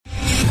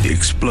the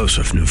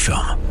explosive new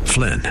film,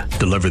 Flynn,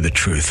 Deliver the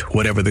Truth,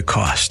 Whatever the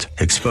Cost,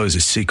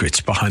 exposes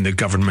secrets behind the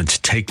government's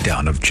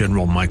takedown of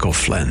General Michael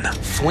Flynn.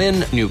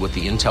 Flynn knew what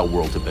the intel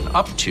world had been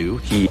up to.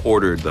 He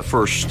ordered the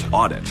first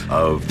audit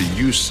of the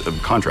use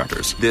of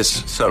contractors.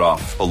 This set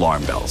off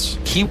alarm bells.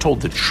 He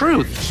told the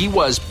truth. He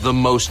was the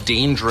most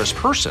dangerous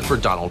person for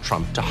Donald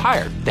Trump to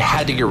hire. They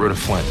had to get rid of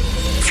Flynn.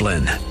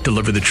 Flynn,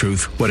 Deliver the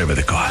Truth, Whatever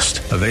the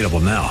Cost. Available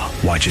now.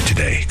 Watch it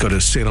today. Go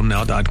to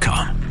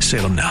salemnow.com.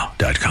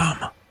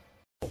 salemnow.com.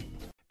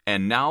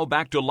 And now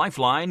back to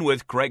Lifeline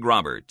with Craig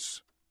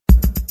Roberts.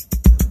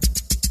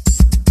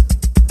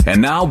 And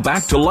now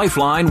back to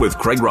Lifeline with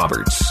Craig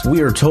Roberts.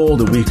 We are told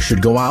that we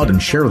should go out and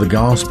share the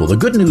gospel, the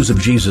good news of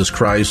Jesus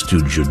Christ,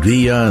 to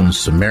Judea and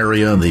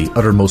Samaria and the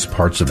uttermost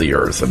parts of the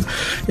earth. And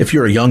if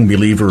you're a young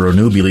believer or a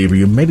new believer,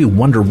 you maybe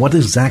wonder, what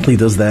exactly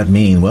does that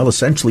mean? Well,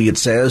 essentially it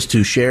says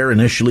to share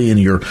initially in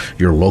your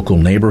local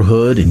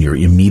neighborhood, in your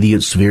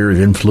immediate sphere of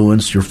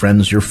influence, your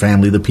friends, your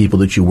family, the people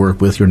that you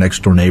work with, your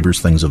next door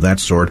neighbors, things of that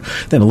sort.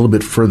 Then a little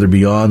bit further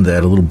beyond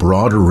that, a little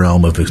broader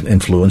realm of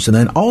influence. And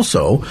then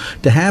also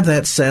to have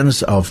that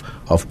sense of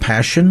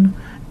passion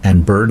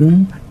and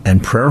burden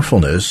and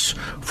prayerfulness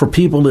for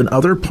people in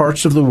other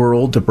parts of the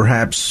world that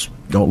perhaps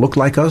don't look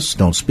like us,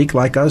 don't speak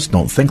like us,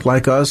 don't think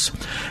like us,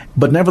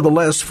 but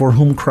nevertheless for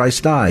whom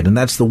Christ died. And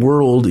that's the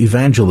world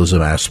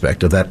evangelism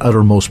aspect of that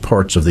uttermost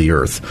parts of the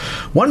earth.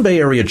 One Bay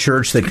Area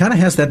church that kind of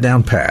has that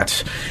down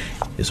pat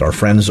is our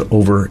friends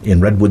over in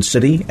Redwood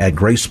City at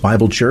Grace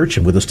Bible Church.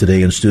 And with us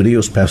today in studio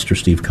is Pastor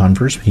Steve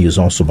Converse. He is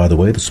also, by the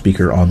way, the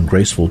speaker on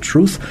Graceful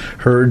Truth,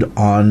 heard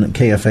on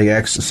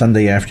KFAX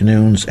Sunday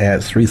afternoons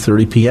at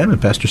 3:30 p.m.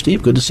 And Pastor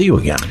Steve, good to see you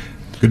again.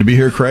 Good to be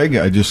here, Craig.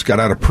 I just got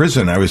out of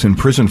prison. I was in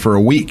prison for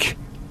a week.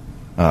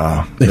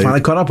 They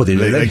finally caught up with you,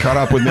 did they caught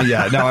up with me,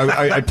 yeah. No,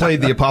 I played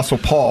the Apostle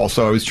Paul,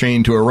 so I was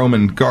chained to a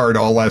Roman guard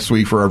all last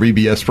week for our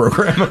VBS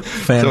program.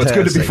 Fantastic. So it's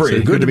good to be free.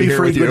 So good to be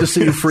free. Good to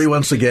see you free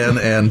once again,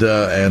 and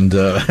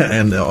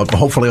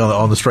hopefully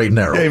on the straight and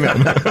narrow. Amen.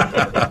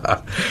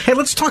 Hey,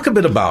 let's talk a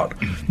bit about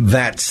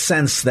that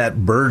sense,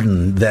 that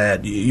burden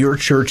that your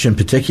church in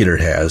particular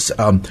has.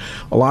 A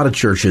lot of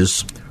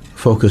churches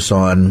focus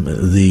on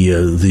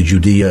the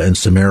Judea and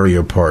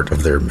Samaria part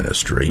of their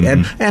ministry,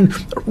 mm-hmm.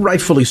 and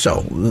rightfully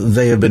so.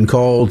 They have been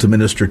called to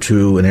minister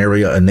to an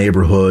area, a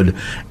neighborhood,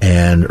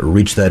 and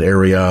reach that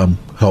area,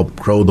 help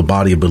grow the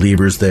body of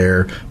believers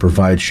there,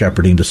 provide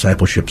shepherding,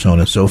 discipleship, so on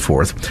and so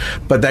forth.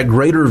 But that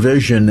greater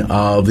vision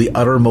of the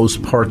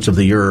uttermost parts of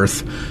the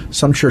earth,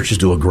 some churches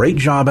do a great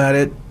job at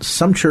it.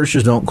 Some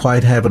churches don't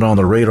quite have it on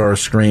the radar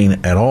screen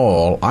at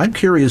all. I'm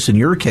curious, in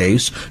your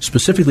case,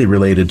 specifically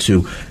related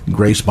to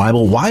Grace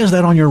Bible, why is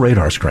that on your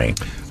radar screen?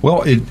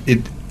 Well,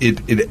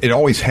 it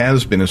always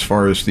has been as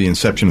far as the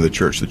inception of the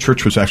church. The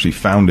church was actually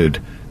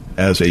founded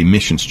as a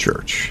missions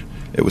church.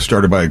 It was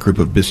started by a group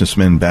of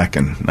businessmen back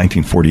in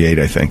 1948,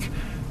 I think,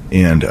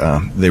 and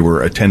they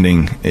were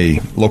attending a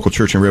local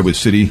church in Redwood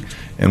City,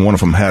 and one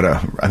of them had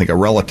a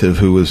relative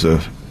who was a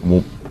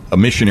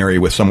missionary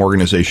with some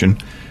organization,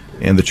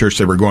 and the church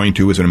they were going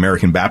to was an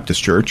American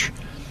Baptist church,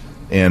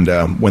 and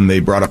when they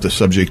brought up the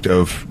subject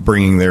of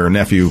bringing their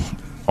nephew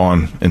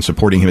on and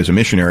supporting him as a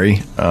missionary,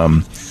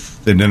 the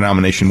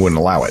denomination wouldn't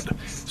allow it.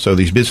 So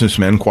these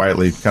businessmen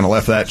quietly kind of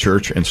left that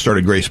church and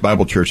started Grace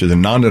Bible Church as a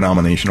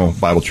non-denominational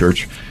Bible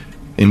church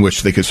in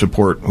which they could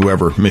support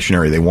whoever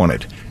missionary they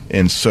wanted.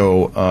 And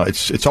so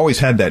it's always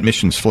had that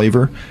missions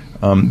flavor.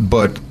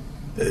 But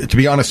to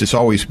be honest, it's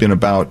always been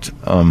about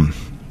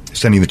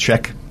sending the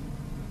check.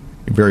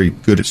 Very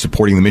good at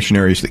supporting the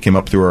missionaries that came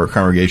up through our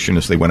congregation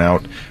as they went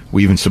out.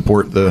 We even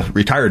support the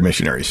retired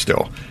missionaries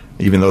still.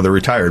 Even though they're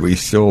retired, we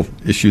still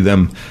issue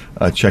them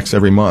checks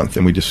every month,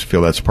 and we just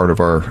feel that's part of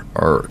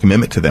our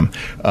commitment to them.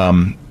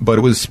 But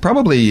it was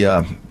probably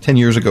 10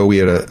 years ago, we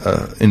had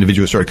an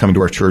individual who started coming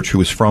to our church who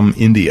was from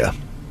India,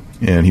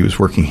 and he was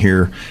working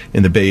here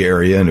in the Bay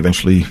Area, and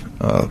eventually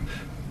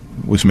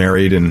was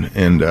married, and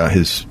him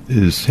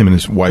and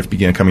his wife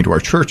began coming to our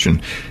church,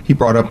 and he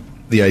brought up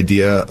the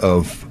idea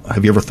of,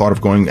 have you ever thought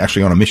of going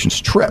actually on a missions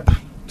trip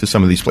to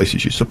some of these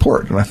places you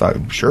support? And I thought,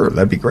 sure,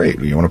 that'd be great.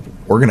 You want to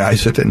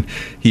organize it? And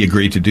he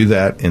agreed to do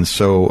that. And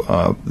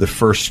so the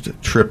first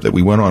trip that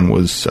we went on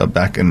was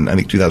back in, I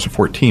think,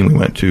 2014.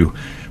 We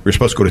were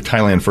supposed to go to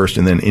Thailand first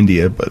and then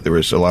India, but there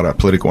was a lot of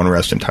political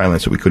unrest in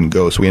Thailand, so we couldn't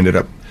go. So we ended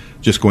up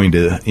just going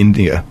to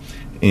India.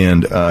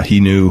 And he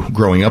knew,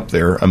 growing up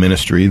there, a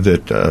ministry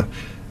that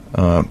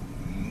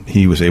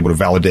he was able to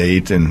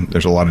validate, and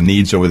there's a lot of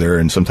needs over there,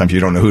 and sometimes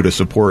you don't know who to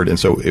support. And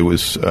so it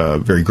was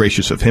very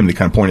gracious of him to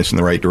kind of point us in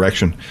the right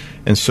direction.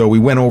 And so we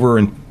went over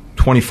in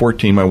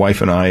 2014, my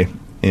wife and I,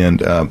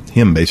 and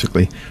him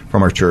basically,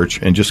 from our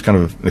church, and just kind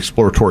of an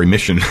exploratory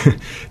mission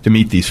to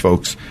meet these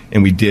folks.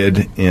 And we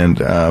did, and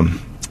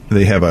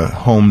they have a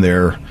home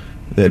there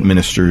that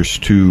ministers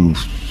to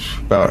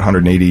about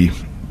 180,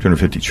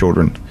 250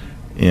 children.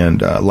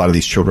 And a lot of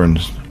these children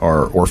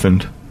are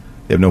orphaned.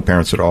 They have no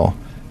parents at all.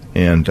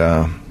 And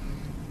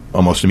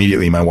almost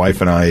immediately, my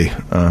wife and I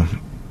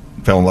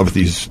fell in love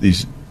with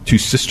these two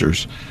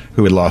sisters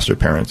who had lost their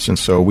parents. And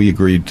so we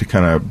agreed to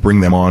kind of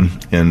bring them on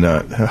and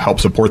help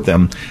support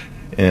them.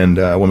 And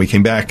when we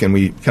came back and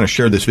we kind of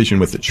shared this vision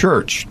with the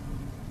church,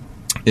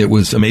 it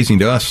was amazing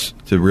to us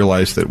to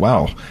realize that,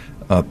 wow,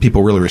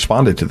 people really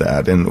responded to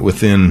that. And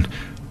within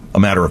a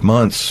matter of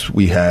months,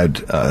 we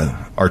had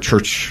our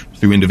church,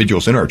 through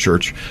individuals in our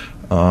church,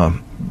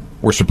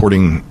 were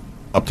supporting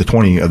up to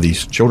 20 of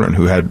these children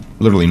who had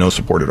literally no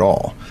support at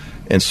all.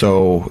 And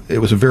so it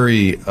was a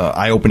very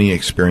eye-opening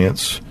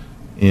experience.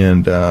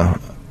 And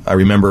I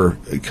remember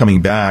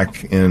coming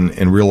back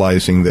and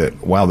realizing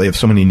that, wow, they have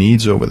so many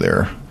needs over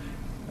there.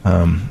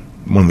 One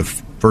of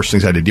the first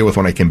things I had to deal with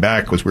when I came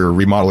back was we were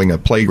remodeling a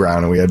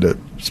playground, and we had to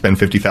spend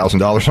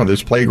 $50,000 on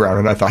this playground.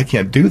 And I thought, I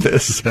can't do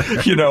this.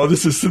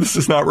 This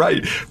is not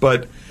right.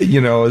 But,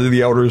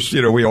 the elders,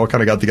 we all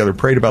kind of got together,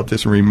 prayed about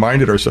this, and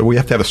reminded ourselves we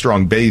have to have a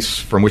strong base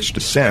from which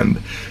to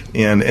send.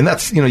 And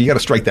that's, you got to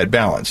strike that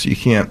balance. You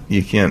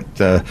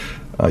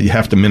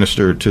have to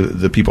minister to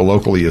the people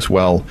locally as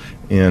well.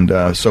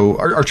 And so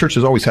our church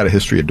has always had a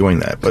history of doing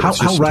that. But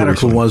how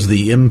radical was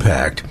the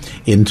impact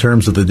in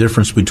terms of the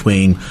difference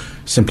between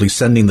simply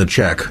sending the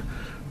check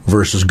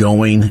versus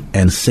going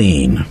and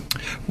seeing?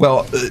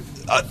 Well,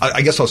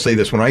 I guess I'll say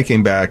this. When I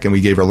came back and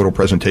we gave our little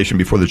presentation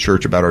before the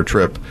church about our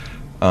trip,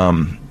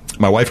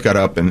 my wife got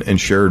up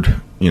and shared,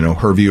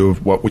 her view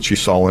of what she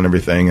saw and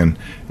everything. And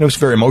it was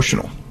very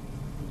emotional.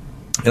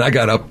 And I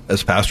got up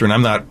as pastor, and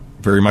I'm not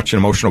very much an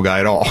emotional guy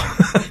at all.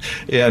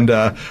 And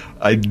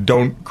I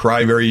don't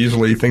cry very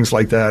easily, things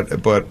like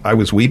that. But I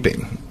was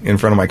weeping in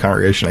front of my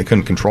congregation. I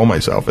couldn't control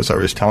myself as I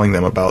was telling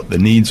them about the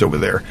needs over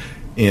there.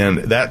 And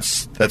that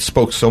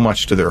spoke so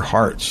much to their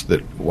hearts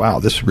that, wow,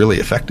 this really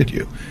affected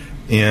you.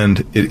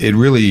 And it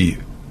really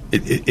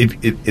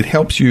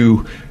helps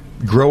you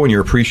grow in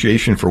your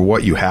appreciation for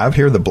what you have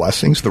here, the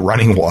blessings, the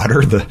running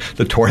water,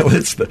 the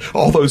toilets,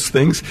 all those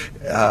things.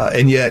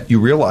 And yet you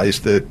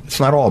realize that it's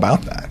not all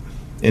about that.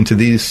 And to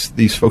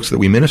these folks that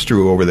we minister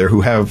to over there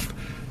who have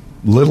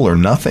little or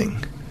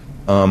nothing,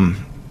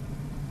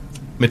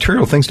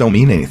 material things don't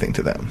mean anything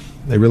to them.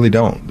 They really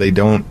don't. They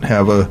don't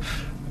have a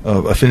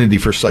affinity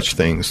for such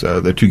things.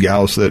 The two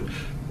gals that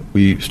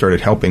we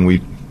started helping,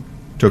 we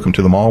took them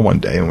to the mall one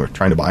day and we're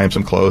trying to buy them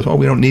some clothes. Oh,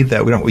 we don't need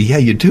that. We don't. Well, yeah,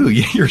 you do.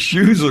 Your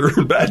shoes are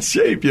in bad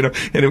shape, And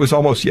it was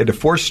almost, you had to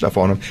force stuff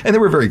on them. And they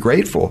were very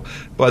grateful,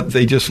 but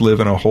they just live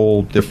in a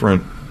whole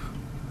different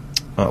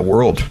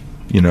world,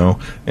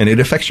 And it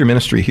affects your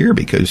ministry here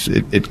because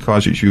it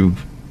causes you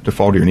to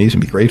fall to your knees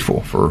and be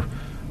grateful for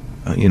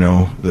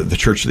the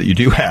church that you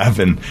do have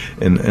and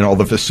all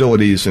the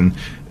facilities and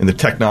the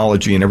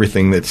technology and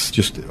everything that's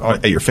just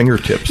at your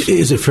fingertips.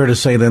 Is it fair to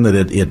say then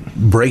that it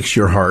breaks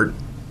your heart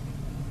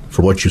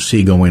for what you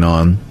see going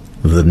on,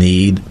 the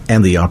need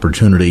and the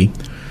opportunity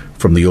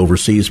from the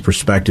overseas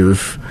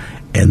perspective,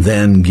 and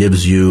then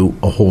gives you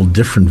a whole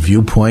different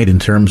viewpoint in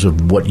terms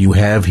of what you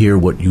have here,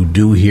 what you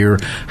do here,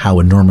 how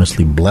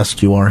enormously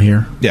blessed you are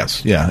here?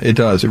 Yes, yeah, it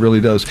does. It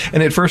really does.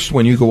 And at first,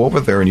 when you go over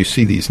there and you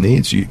see these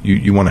needs,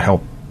 you want to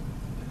help.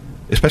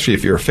 Especially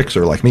if you're a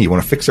fixer like me, you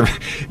want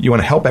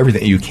to help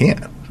everything you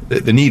can.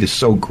 The need is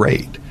so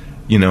great.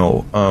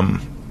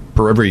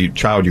 For every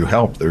child you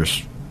help,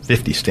 there's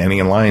 50 standing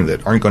in line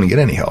that aren't going to get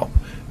any help.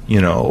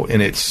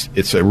 And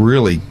it's a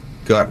really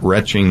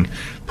gut-wrenching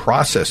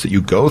process that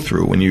you go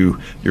through when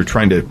you're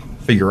trying to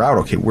figure out,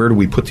 okay, where do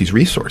we put these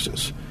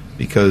resources?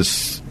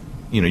 Because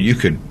you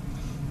could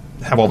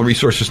have all the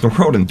resources in the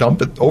world and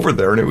dump it over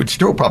there, and it would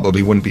still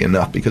probably wouldn't be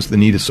enough because the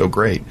need is so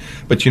great.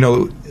 But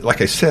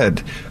like I said,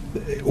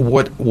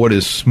 what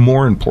is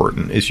more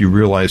important is you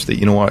realize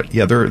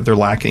that, they're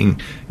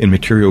lacking in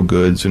material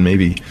goods and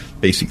maybe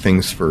basic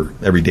things for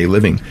everyday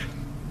living.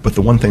 But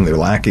the one thing they're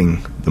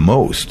lacking the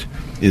most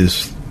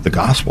is the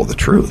gospel, the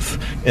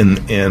truth. And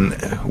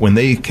when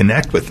they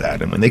connect with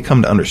that and when they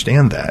come to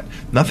understand that,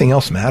 nothing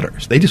else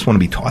matters. They just want to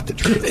be taught the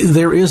truth.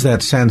 There is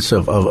that sense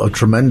of a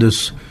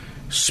tremendous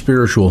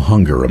spiritual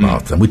hunger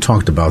about them. We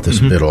talked about this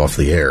a bit off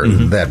the air,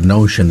 that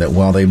notion that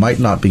while they might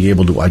not be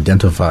able to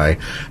identify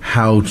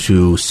how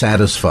to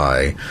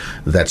satisfy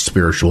that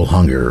spiritual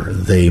hunger,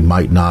 they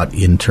might not,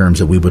 in terms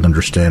that we would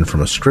understand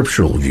from a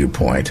scriptural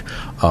viewpoint,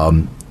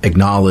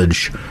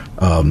 acknowledge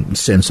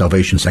sin,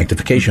 salvation,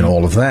 sanctification,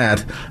 all of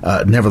that.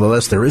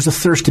 Nevertheless, there is a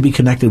thirst to be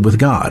connected with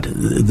God.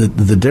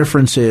 The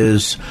difference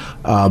is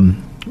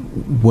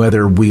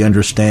whether we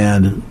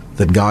understand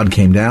that God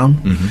came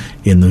down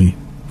in the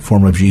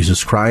form of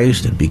Jesus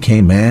Christ and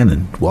became man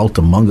and dwelt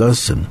among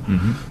us and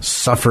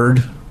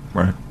suffered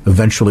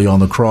eventually on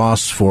the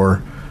cross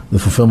for the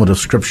fulfillment of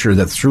Scripture,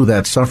 that through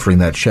that suffering,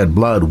 that shed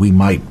blood, we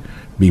might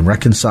be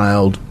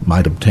reconciled,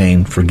 might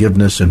obtain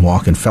forgiveness and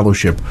walk in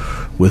fellowship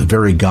with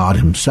very God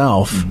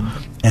himself.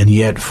 And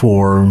yet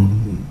for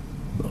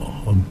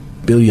a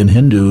billion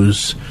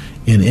Hindus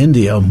in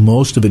India,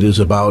 most of it is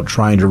about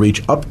trying to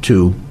reach up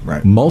to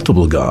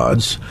multiple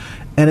gods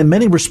and in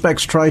many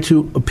respects try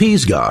to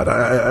appease God.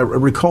 I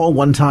recall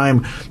one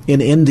time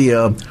in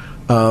India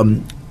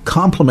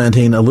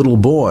complimenting a little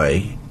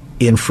boy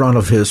in front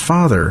of his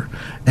father,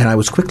 and I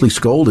was quickly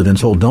scolded and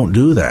told, don't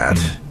do that.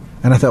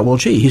 And I thought, well,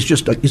 gee, he's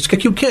a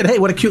cute kid. Hey,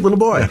 what a cute little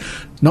boy. Yeah.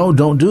 No,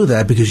 don't do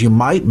that, because you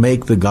might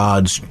make the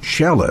gods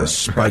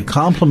jealous by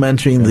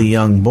complimenting the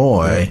young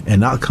boy and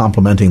not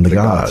complimenting the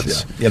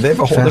gods. Yeah, they have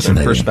a whole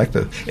different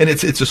perspective. And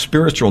it's a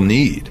spiritual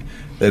need.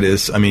 That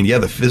is,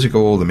 the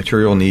physical, the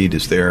material need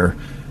is there,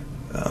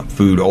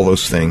 food, all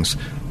those things.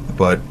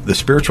 But the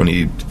spiritual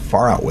need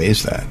far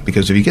outweighs that,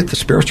 because if you get the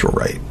spiritual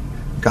right,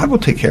 God will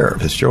take care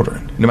of his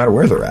children, no matter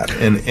where they're at.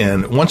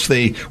 And once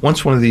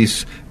one of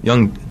these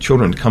young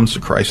children comes to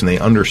Christ and they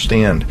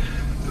understand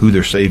who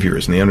their Savior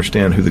is, and they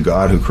understand who the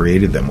God who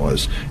created them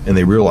was, and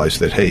they realize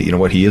that, hey, you know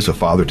what, he is a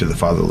father to the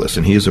fatherless,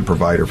 and he is a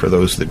provider for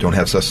those that don't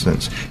have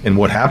sustenance. And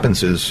what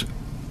happens is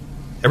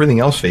everything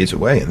else fades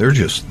away, and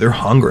they're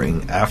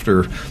hungering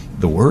after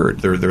the Word.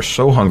 They're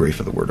so hungry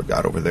for the Word of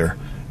God over there.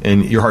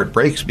 And your heart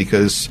breaks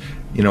because,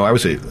 I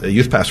was a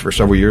youth pastor for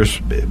several years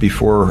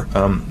before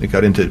I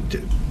got into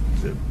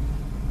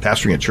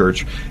pastoring a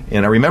church,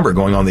 and I remember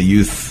going on the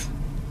youth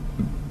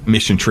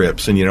mission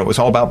trips, and it was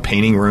all about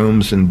painting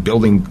rooms and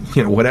building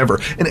whatever,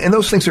 and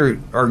those things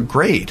are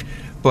great,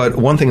 but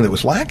one thing that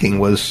was lacking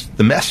was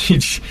the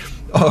message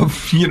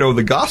of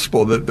the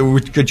gospel that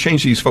could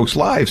change these folks'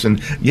 lives.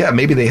 And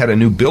maybe they had a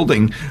new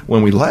building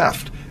when we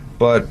left,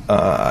 but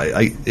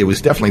it was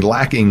definitely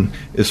lacking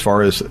as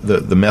far as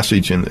the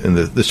message and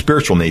the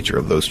spiritual nature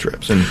of those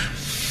trips. And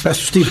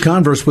Pastor Steve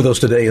Converse with us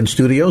today in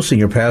studio,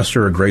 senior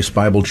pastor at Grace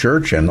Bible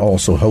Church and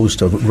also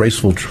host of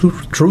Graceful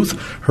Truth,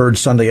 heard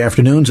Sunday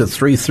afternoons at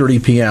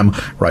 3:30 p.m.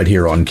 right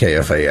here on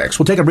KFAX.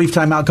 We'll take a brief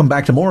time out, come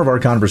back to more of our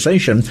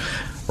conversation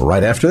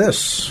right after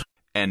this.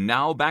 And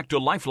now back to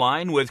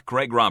Lifeline with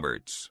Craig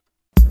Roberts.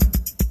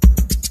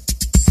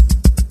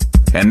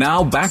 And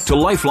now back to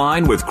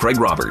Lifeline with Craig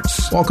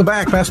Roberts. Welcome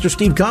back. Pastor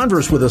Steve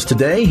Converse with us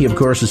today. He, of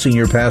course, is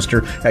senior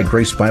pastor at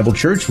Grace Bible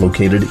Church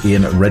located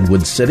in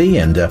Redwood City.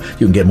 And you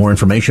can get more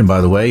information,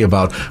 by the way,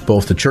 about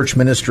both the church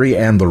ministry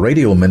and the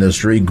radio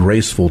ministry,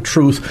 Graceful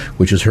Truth,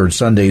 which is heard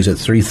Sundays at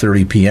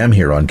 3:30 p.m.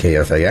 here on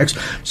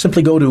KFAX.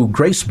 Simply go to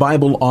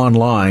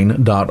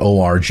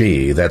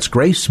gracebibleonline.org. That's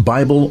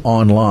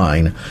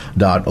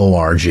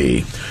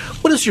gracebibleonline.org.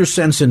 What is your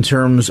sense in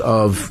terms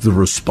of the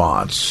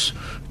response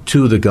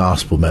to the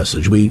gospel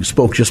message? We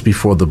spoke just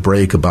before the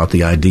break about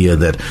the idea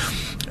that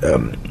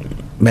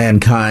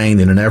mankind,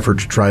 in an effort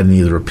to try to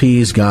either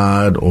appease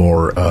God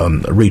or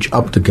reach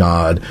up to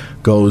God,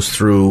 goes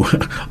through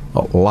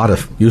a lot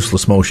of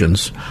useless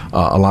motions,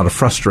 a lot of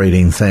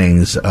frustrating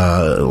things,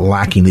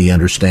 lacking the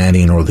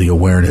understanding or the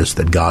awareness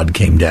that God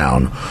came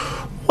down.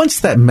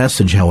 Once that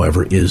message,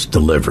 however, is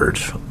delivered,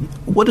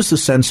 what is the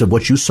sense of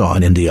what you saw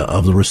in India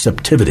of the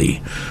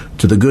receptivity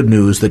to the good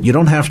news that you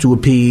don't have to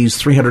appease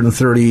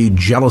 330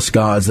 jealous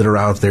gods that are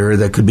out there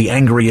that could be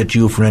angry at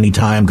you for any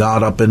time,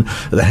 God up in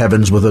the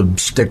heavens with a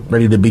stick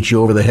ready to beat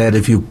you over the head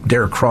if you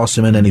dare cross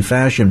him in any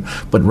fashion,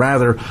 but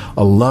rather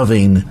a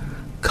loving,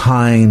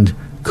 kind,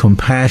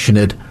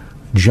 compassionate,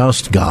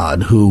 just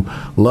God who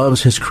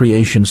loves his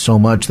creation so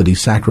much that he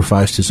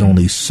sacrificed his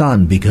only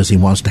son because he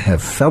wants to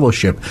have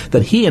fellowship,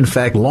 that he in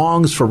fact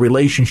longs for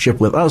relationship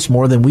with us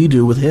more than we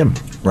do with him.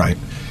 Right.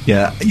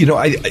 Yeah.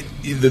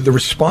 The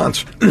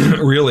response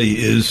really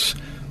is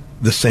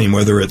the same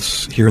whether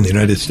it's here in the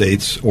United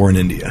States or in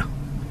India.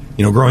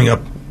 Growing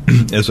up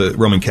as a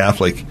Roman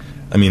Catholic,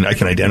 I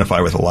can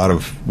identify with a lot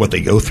of what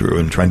they go through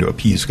in trying to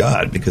appease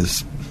God,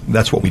 because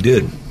that's what we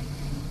did.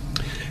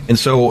 And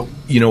so,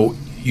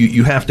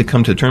 you have to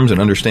come to terms and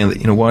understand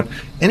that,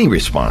 any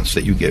response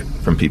that you get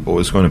from people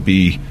is going to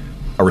be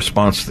a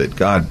response that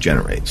God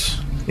generates.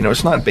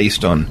 It's not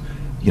based on,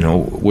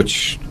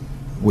 which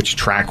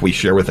track we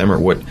share with them or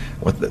what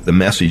the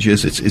message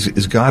is.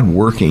 Is God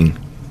working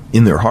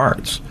in their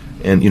hearts?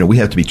 And, we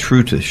have to be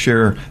true to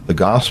share the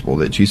gospel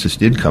that Jesus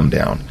did come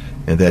down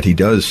and that he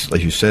does,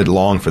 like you said,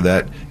 long for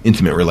that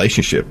intimate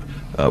relationship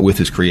with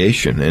his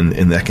creation,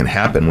 and that can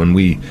happen when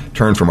we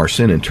turn from our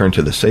sin and turn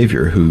to the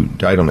Savior who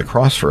died on the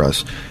cross for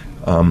us.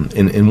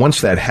 And once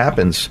that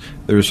happens,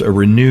 there's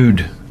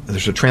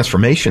a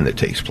transformation that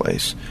takes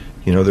place.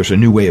 There's a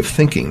new way of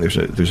thinking. There's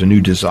a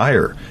new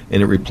desire,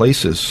 and it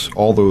replaces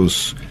all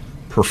those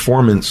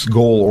performance,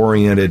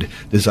 goal-oriented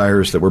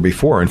desires that were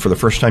before. And for the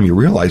first time, you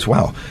realize,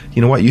 wow,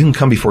 you know what? You can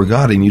come before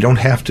God, and you don't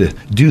have to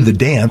do the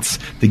dance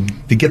to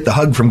get the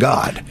hug from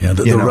God. Yeah,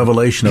 the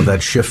revelation of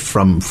that shift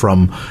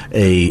from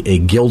a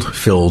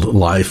guilt-filled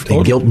life,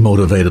 a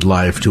guilt-motivated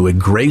life, to a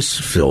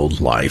grace-filled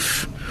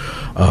life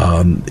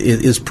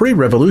is pretty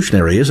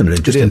revolutionary, isn't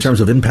it? Just in terms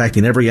of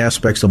impacting every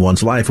aspect of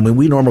one's life.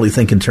 We normally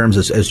think in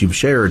terms, as you've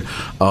shared,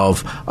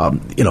 of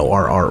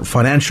our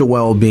financial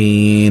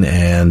well-being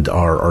and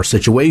our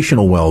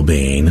situational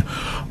well-being.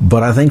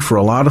 But I think for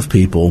a lot of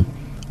people,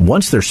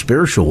 once their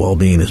spiritual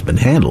well-being has been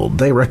handled,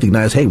 they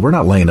recognize, hey, we're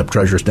not laying up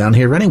treasures down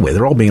here anyway.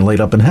 They're all being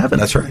laid up in heaven.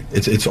 That's right.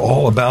 It's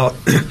all about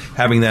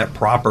having that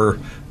proper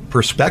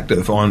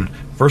perspective on,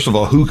 first of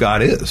all, who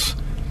God is,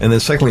 and then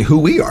secondly, who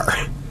we are.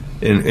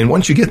 And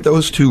once you get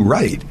those two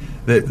right,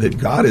 that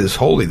God is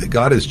holy, that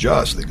God is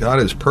just, that God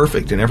is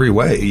perfect in every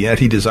way, yet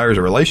he desires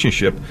a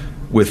relationship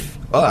with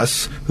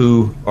us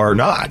who are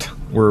not.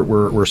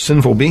 We're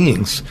sinful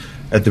beings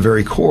at the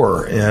very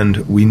core, and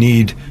we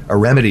need a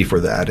remedy for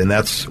that. And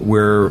that's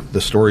where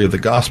the story of the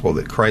gospel,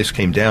 that Christ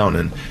came down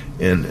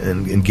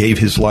and gave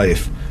his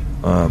life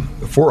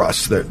for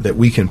us, that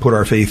we can put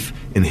our faith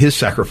in his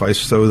sacrifice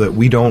so that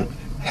we don't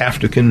have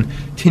to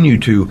continue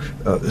to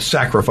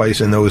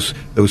sacrifice in those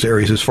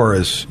areas. As far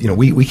as,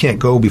 we can't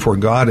go before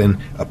God and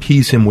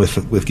appease him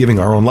with giving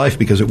our own life,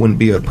 because it wouldn't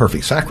be a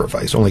perfect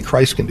sacrifice. Only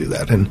Christ can do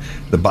that. And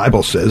the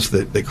Bible says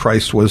that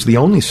Christ was the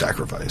only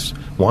sacrifice,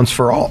 once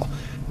for all.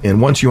 And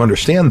once you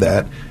understand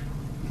that,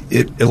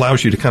 it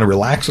allows you to kind of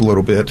relax a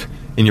little bit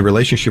in your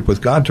relationship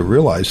with God, to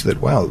realize that,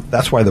 wow,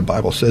 that's why the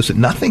Bible says that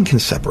nothing can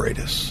separate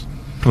us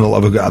from the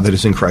love of God that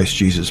is in Christ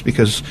Jesus.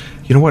 Because,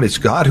 you know what, it's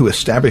God who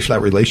established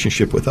that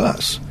relationship with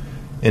us.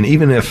 And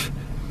even if,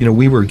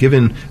 we were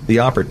given the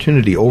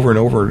opportunity over and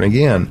over and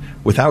again,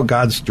 without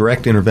God's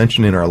direct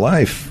intervention in our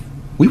life,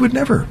 we would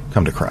never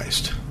come to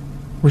Christ.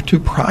 We're too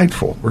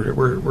prideful.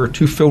 We're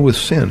too filled with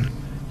sin.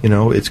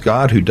 It's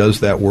God who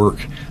does that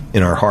work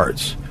in our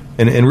hearts.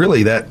 And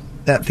really, that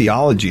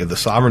theology of the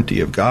sovereignty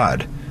of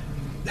God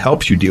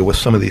helps you deal with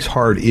some of these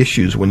hard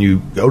issues when you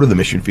go to the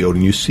mission field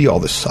and you see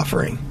all this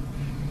suffering.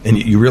 And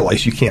you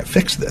realize you can't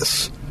fix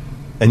this.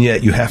 And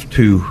yet you have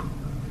to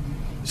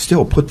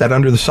still put that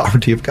under the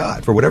sovereignty of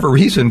God. For whatever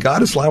reason,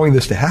 God is allowing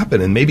this to happen.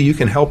 And maybe you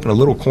can help in a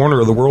little corner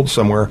of the world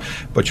somewhere,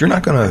 but you're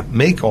not going to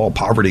make all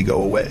poverty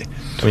go away.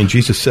 I mean,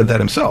 Jesus said that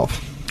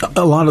himself.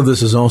 A lot of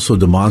this is also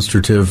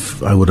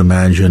demonstrative, I would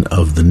imagine,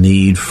 of the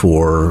need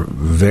for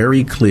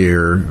very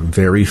clear,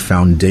 very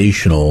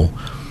foundational,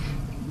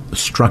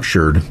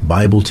 structured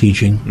Bible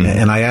teaching. Mm-hmm.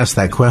 And I ask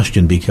that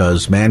question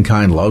because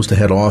mankind loves to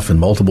head off in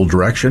multiple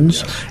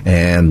directions,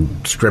 and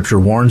Scripture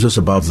warns us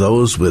about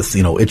those with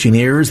itching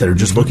ears that are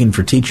just looking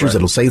for teachers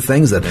that'll say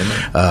things that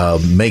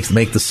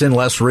make the sin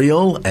less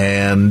real.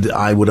 And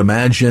I would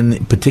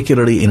imagine,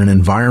 particularly in an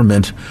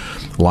environment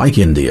like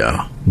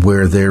India,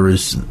 where there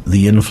is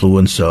the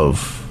influence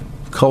of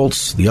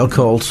cults, the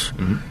occult,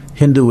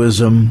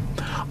 Hinduism,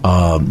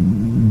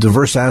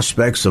 diverse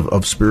aspects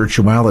of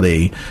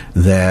spirituality,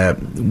 that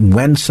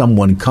when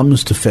someone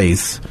comes to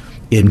faith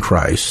in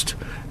Christ,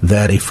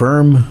 that a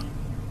firm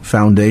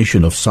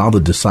foundation of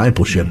solid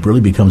discipleship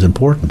really becomes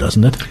important,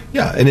 doesn't it?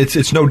 Yeah, and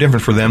it's no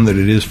different for them than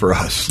it is for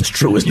us. It's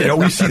true, isn't it?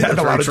 We see that in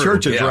a lot of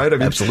churches, right? I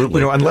mean,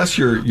 absolutely. Unless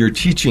you're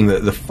teaching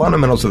the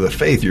fundamentals of the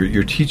faith,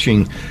 you're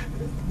teaching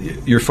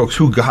your folks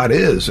who God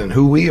is and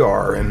who we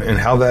are, and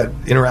how that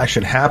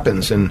interaction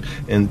happens,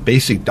 and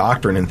basic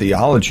doctrine and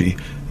theology.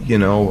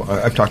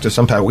 I've talked to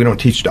sometimes we don't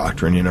teach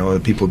doctrine.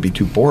 People would be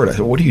too bored. I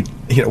said, what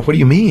do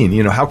you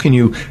mean? How can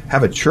you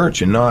have a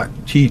church and not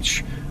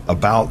teach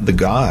about the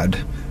God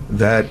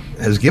that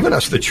has given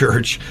us the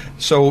church?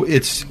 So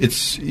it's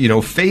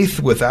faith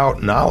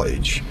without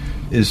knowledge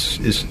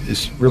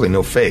is really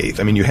no faith.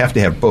 I mean, you have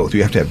to have both.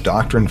 You have to have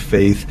doctrine,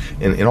 faith,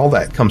 and all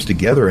that comes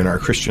together in our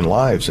Christian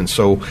lives. And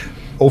so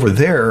over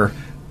there,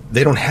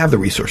 they don't have the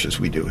resources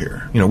we do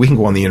here. We can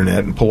go on the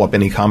internet and pull up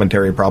any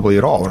commentary probably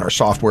at all in our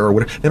software or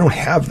whatever. They don't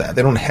have that.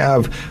 They don't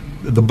have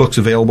the books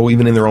available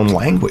even in their own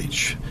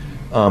language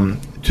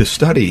to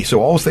study.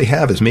 So all they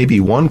have is maybe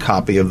one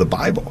copy of the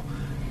Bible,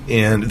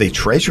 and they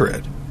treasure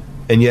it.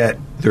 And yet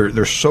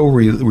they're so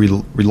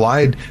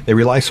they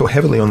rely so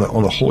heavily on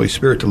the Holy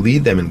Spirit to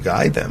lead them and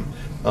guide them,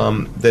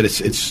 that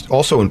it's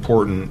also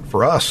important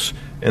for us.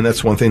 And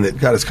that's one thing that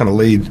God has kind of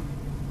laid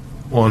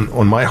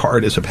on my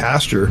heart as a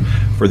pastor,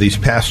 for these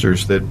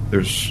pastors, that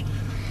there's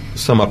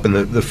some up in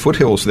the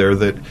foothills there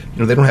that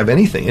they don't have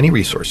any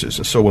resources.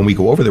 And so when we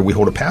go over there, we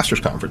hold a pastors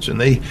conference,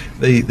 and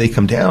they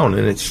come down,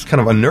 and it's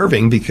kind of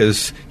unnerving,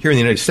 because here in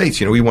the United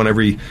States, we want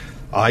every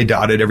I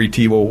dotted, every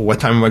T. Well, what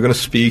time am I going to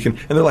speak? And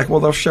they're like, well,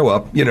 they'll show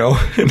up,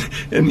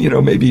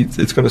 and maybe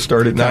it's going to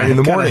start at 9 in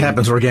the morning. It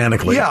happens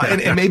organically. Yeah,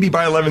 and maybe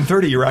by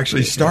 11:30 you're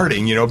actually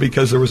starting,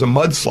 because there was a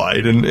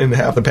mudslide and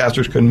half the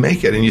pastors couldn't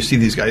make it. And you see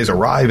these guys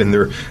arrive, and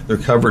they're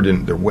covered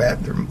and they're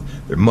wet,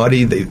 they're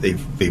muddy,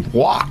 they've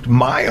walked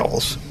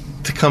miles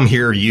to come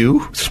hear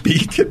you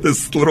speak at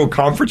this little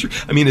conference.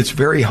 I mean, it's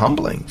very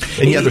humbling,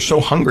 and yet they're so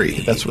hungry.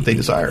 That's what they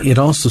desire. It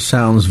also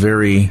sounds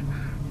very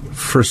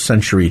first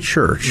century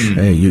church.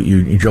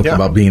 You joked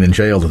about being in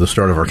jail at the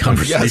start of our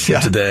conversation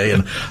today,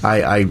 and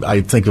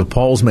I think of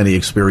Paul's many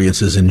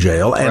experiences in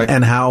jail,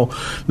 and how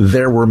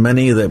there were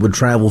many that would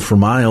travel for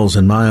miles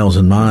and miles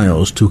and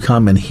miles to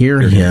come and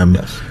hear him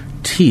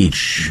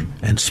teach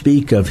and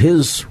speak of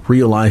his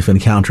real life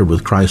encounter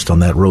with Christ on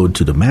that road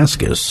to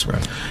Damascus.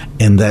 Right.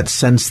 And that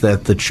sense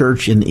that the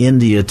church in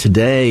India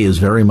today is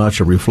very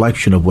much a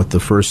reflection of what the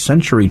first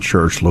century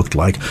church looked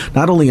like,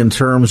 not only in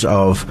terms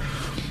of,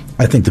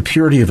 I think, the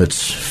purity of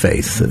its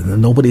faith.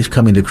 Nobody's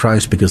coming to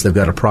Christ because they've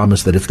got a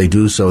promise that if they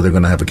do so, they're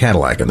going to have a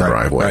Cadillac in their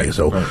driveway.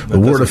 So the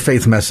word of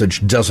faith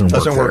message doesn't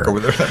work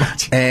over there that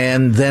much.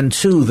 And then,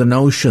 too, the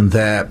notion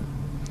that,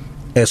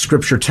 as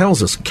Scripture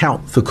tells us,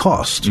 count the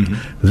cost.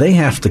 They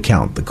have to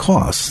count the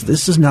cost.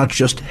 This is not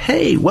just,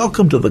 hey,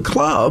 welcome to the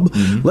club.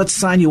 Let's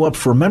sign you up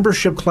for a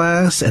membership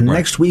class, and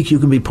next week you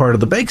can be part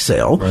of the bake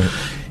sale.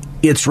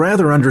 It's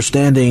rather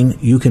understanding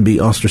you can be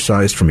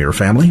ostracized from your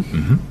family.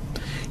 Mm-hmm.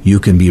 You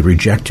can be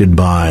rejected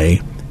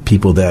by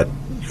people that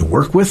you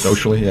work with.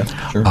 Socially,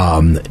 yeah, sure.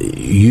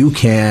 You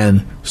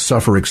can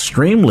suffer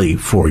extremely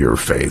for your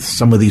faith.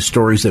 Some of these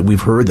stories that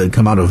we've heard that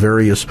come out of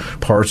various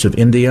parts of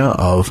India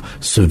of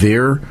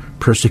severe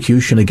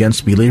persecution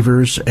against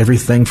believers,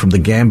 everything from the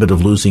gambit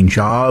of losing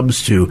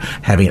jobs to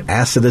having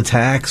acid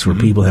attacks where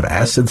people have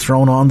acid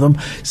thrown on them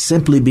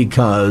simply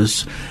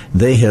because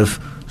they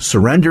have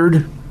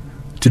surrendered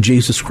to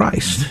Jesus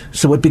Christ.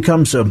 So it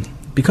becomes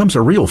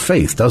a real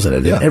faith, doesn't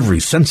it, in every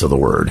sense of the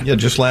word? Yeah,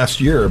 just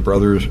last year, a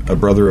brother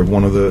of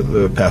one of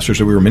the pastors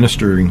that we were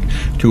ministering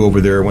to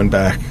over there went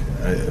back,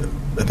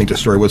 I think the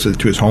story was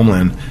to his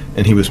homeland,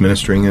 and he was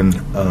ministering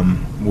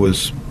and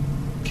was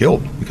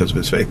killed because of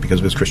his faith, because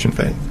of his Christian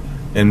faith.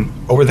 And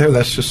over there,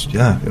 that's just,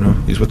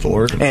 he's with the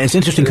Lord. And it's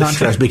interesting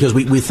contrast because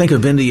we think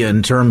of India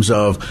in terms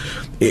of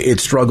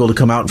its struggle to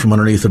come out from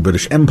underneath the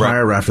British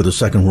Empire after the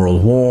Second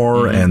World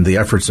War and the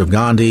efforts of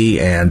Gandhi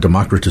and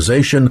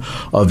democratization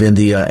of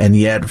India. And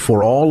yet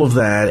for all of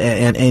that,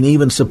 and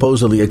even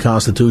supposedly a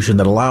constitution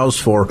that allows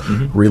for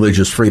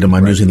religious freedom,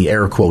 I'm using the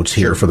air quotes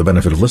here for the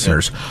benefit of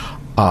listeners,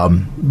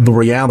 the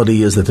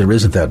reality is that there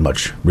isn't that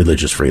much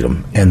religious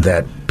freedom and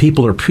that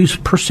people are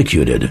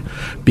persecuted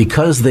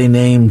because they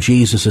name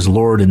Jesus as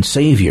Lord and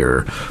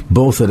Savior,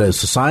 both at a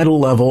societal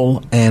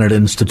level and at an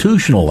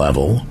institutional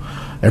level,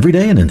 every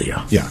day in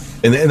India. Yeah,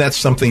 and that's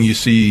something you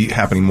see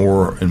happening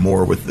more and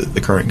more with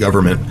the current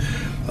government.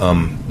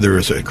 There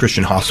is a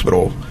Christian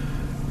hospital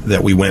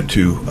that we went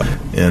to,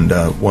 and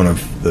one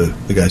of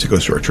the guys that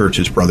goes to our church,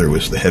 his brother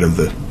was the head of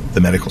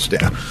the medical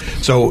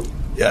staff. So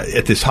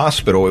at this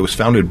hospital, it was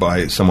founded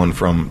by someone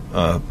from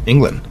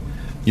England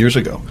years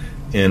ago.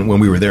 And when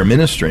we were there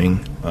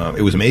ministering,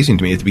 it was amazing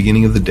to me. At the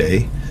beginning of the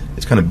day,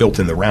 it's kind of built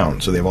in the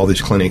round. So they have all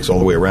these clinics all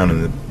the way around.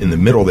 And in the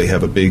middle, they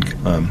have a big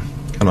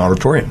an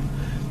auditorium.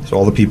 So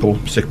all the people,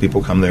 sick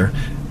people, come there.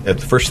 The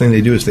first thing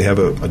they do is they have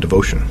a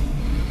devotion.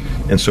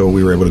 And so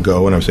we were able to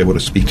go, and I was able to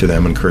speak to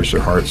them, encourage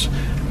their hearts,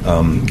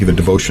 give a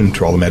devotion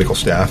to all the medical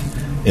staff.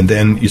 And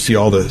then you see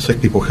all the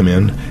sick people come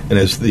in, and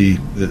as the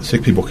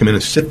sick people come in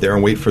and sit there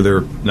and wait for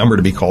their number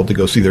to be called to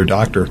go see their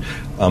doctor,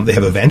 they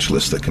have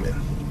evangelists that come in,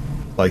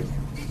 like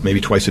maybe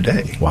twice a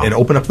day, and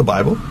open up the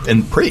Bible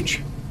and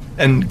preach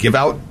and give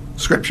out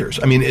scriptures.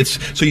 I mean, it's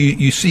so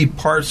you see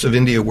parts of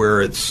India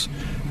where it's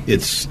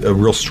a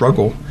real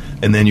struggle,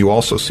 and then you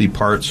also see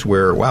parts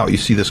where, wow, you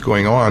see this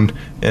going on,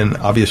 and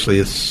obviously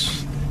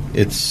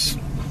it's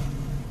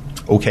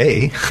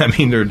okay. I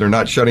mean, they're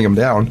not shutting them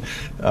down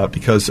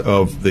because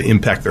of the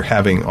impact they're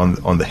having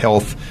on the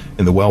health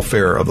and the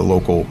welfare of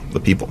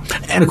the people.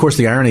 And of course,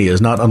 the irony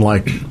is, not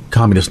unlike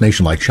communist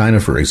nation like China,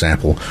 for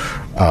example,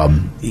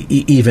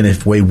 even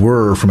if we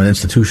were from an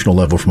institutional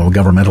level, from a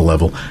governmental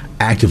level,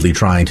 actively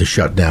trying to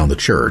shut down the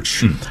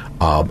church,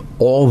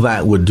 all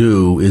that would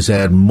do is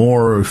add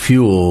more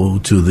fuel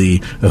to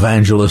the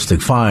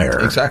evangelistic fire.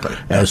 Exactly.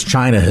 As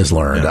China has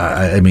learned.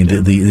 I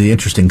mean, the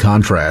interesting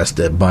contrast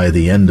that by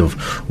the end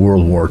of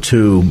World War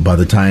II, by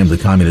the time the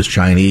communist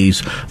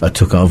Chinese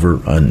took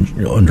over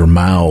under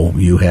Mao,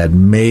 you had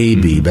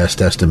maybe,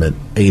 best estimate,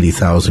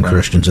 80,000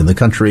 Christians in the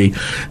country.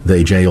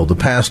 They jailed the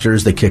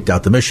pastors. They kicked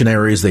out the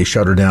missionaries. They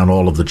shuttered down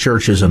all of the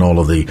churches and all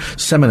of the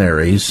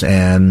seminaries.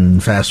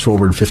 And fast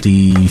forward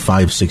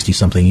 55,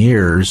 60-something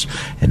years,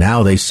 and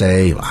now they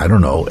say, I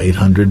don't know,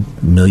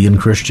 800 million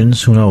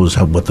Christians? Who knows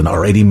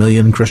or 80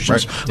 million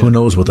Christians? Right. Who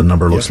knows what the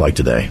number looks like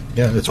today?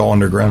 Yeah, it's all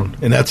underground.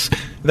 And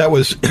it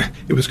was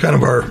kind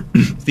of our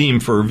theme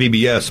for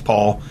VBS,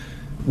 Paul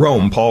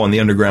and the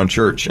underground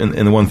church. And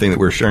the one thing that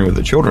we're sharing with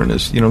the children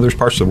is, there's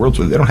parts of the world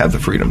where they don't have the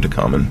freedom to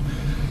come and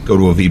go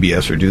to a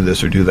VBS or do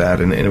this or do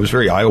that. And it was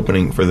very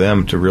eye-opening for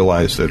them to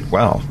realize that,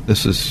 wow,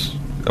 this is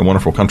a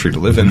wonderful country to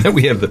live in, that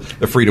we have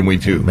the freedom we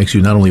do. Makes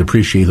you not only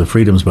appreciate the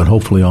freedoms, but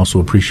hopefully also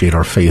appreciate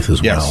our faith as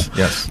well.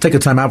 Yes. Take a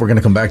time out. We're going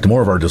to come back to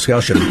more of our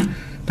discussion.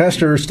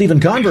 Pastor Stephen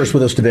Converse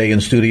with us today in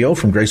studio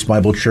from Grace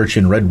Bible Church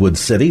in Redwood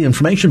City.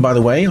 Information, by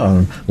the way,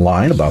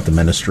 online about the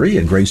ministry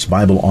at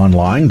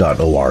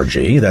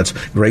gracebibleonline.org. That's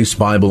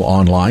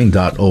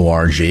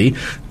gracebibleonline.org.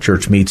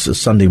 Church meets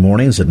Sunday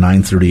mornings at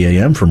 9:30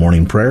 a.m. for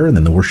morning prayer, and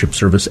then the worship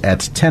service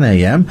at 10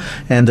 a.m.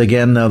 And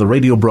again, the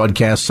radio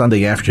broadcast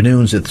Sunday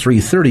afternoons at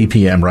 3:30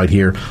 p.m. right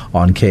here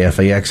on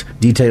KFAX.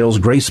 Details,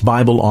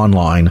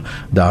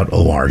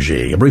 gracebibleonline.org.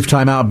 A brief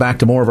time out, back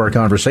to more of our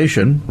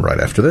conversation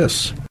right after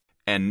this.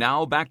 And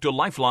now back to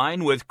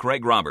Lifeline with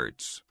Craig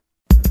Roberts.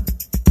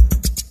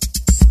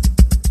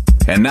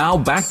 And now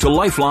back to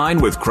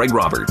Lifeline with Craig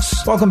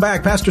Roberts. Welcome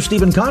back. Pastor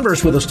Stephen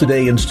Converse with us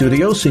today in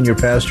studio, Senior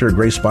Pastor at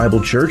Grace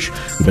Bible Church.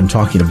 We've been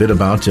talking a bit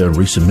about a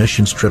recent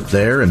missions trip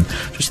there and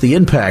just the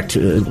impact,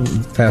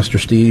 Pastor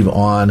Steve,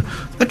 on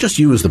not just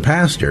you as the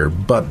pastor,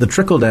 but the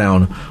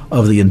trickle-down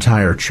of the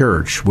entire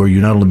church, where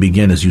you not only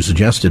begin, as you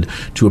suggested,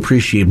 to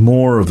appreciate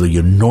more of the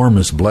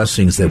enormous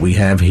blessings that we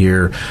have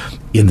here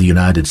in the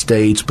United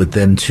States, but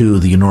then, too,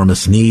 the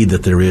enormous need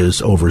that there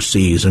is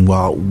overseas. And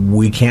while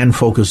we can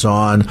focus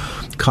on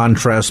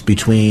contrast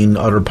between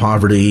utter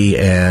poverty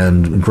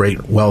and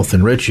great wealth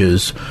and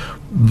riches,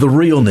 the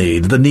real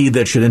need, the need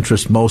that should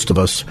interest most of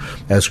us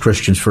as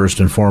Christians first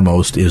and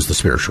foremost, is the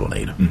spiritual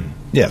need. Mm-hmm.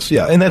 Yes,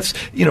 yeah. And that's,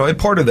 and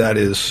part of that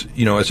is,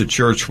 as a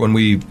church, when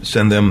we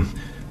send them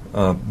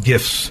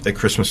gifts at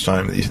Christmas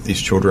time,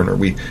 these children, or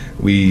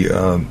we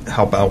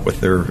help out with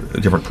their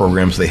different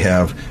programs they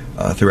have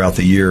throughout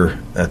the year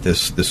at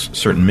this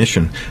certain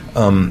mission.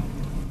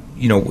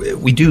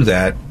 We do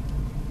that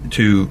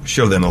to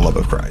show them the love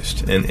of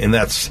Christ, and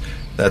that's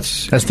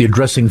the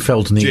addressing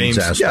felt needs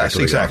aspect. Yes, of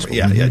the exactly.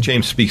 gospel. Yeah.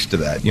 James speaks to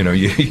that.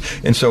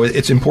 And so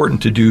it's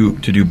important to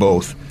do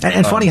both.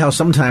 And funny how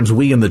sometimes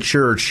we in the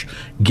church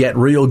get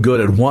real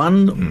good at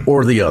one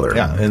or the other.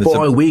 Yeah, and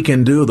we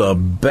can do the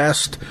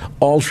best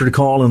altar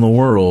call in the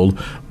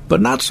world, but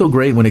not so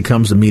great when it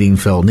comes to meeting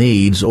felt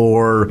needs,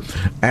 or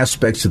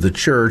aspects of the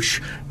church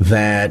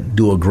that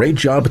do a great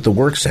job at the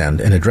works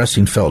end and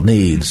addressing felt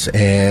needs,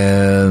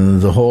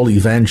 and the whole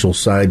evangel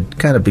side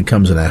kind of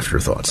becomes an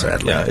afterthought,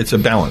 sadly. Yeah, it's a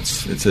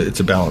balance. It's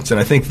a balance. And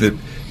I think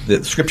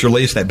that Scripture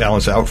lays that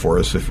balance out for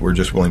us if we're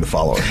just willing to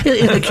follow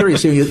it. I'm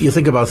curious, you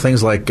think about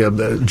things like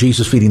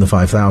Jesus feeding the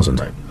 5,000.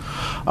 Right.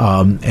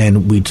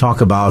 And we talk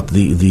about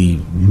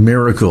the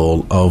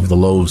miracle of the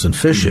loaves and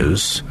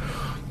fishes,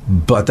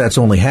 but that's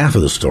only half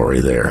of the story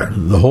there. Right.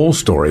 The whole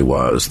story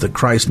was that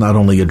Christ not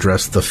only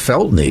addressed the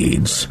felt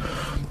needs,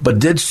 but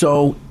did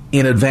so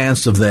in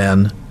advance of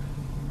then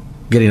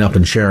getting up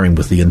and sharing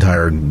with the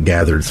entire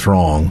gathered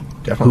throng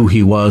who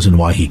he was and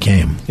why he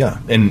came. Yeah,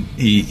 and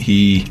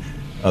he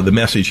the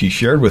message he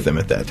shared with them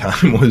at that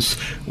time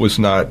was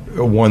not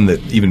one that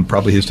even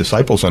probably his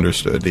disciples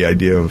understood. The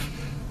idea of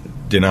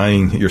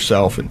denying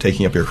yourself and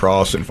taking up your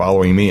cross and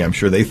following me. I'm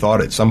sure they thought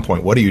at some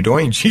point, what are you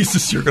doing,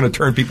 Jesus? You're going to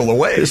turn people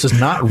away. This is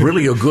not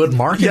really a good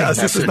marketing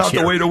message. This is not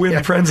the way to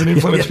win friends and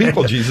influence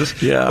people,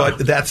 Jesus. Yeah.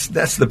 But that's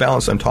the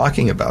balance I'm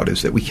talking about,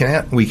 is that we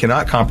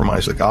cannot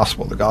compromise the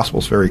gospel. The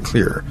gospel's very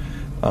clear.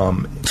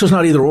 So it's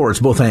not either or,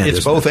 it's both and.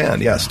 It's both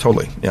and, yes,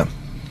 totally. Yeah.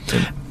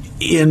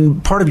 In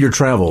part of your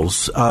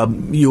travels,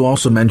 you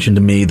also mentioned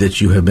to me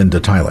that you have been to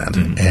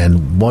Thailand,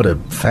 and what a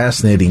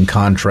fascinating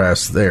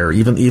contrast there.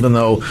 Even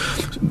though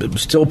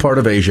still part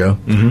of Asia,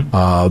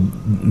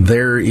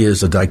 there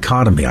is a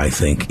dichotomy, I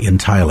think, in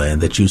Thailand,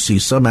 that you see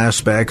some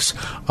aspects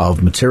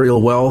of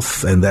material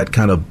wealth and that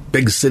kind of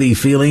big city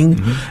feeling,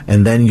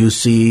 and then you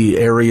see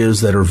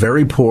areas that are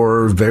very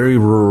poor, very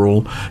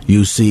rural.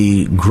 You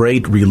see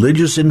great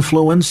religious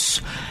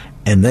influence,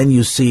 and then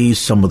you see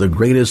some of the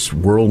greatest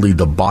worldly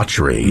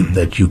debauchery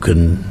that you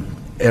can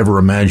ever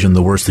imagine,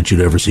 the worst that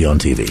you'd ever see on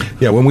TV.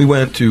 Yeah, when we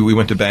went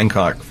to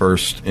Bangkok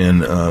first,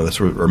 and that's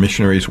where our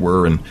missionaries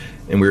were, and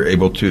we were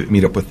able to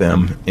meet up with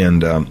them.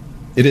 And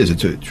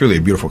it's truly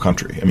a beautiful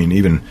country. I mean,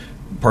 even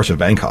parts of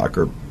Bangkok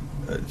are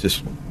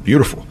just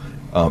beautiful.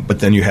 But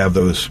then you have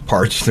those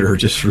parts that are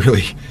just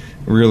really,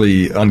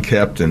 really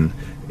unkept, and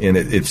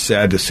it's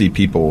sad to see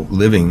people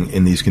living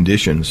in these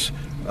conditions.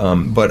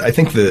 But I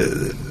think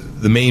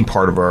the main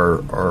part of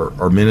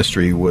our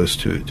ministry was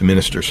to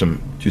minister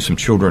to some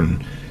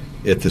children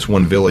at this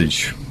one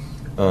village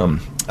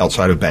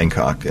outside of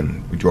Bangkok,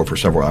 and we drove for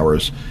several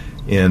hours,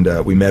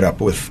 and we met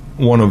up with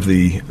one of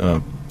the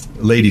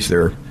ladies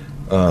there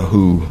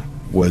who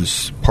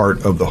was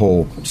part of the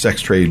whole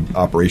sex trade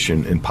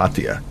operation in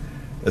Pattaya.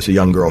 As a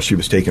young girl, she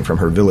was taken from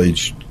her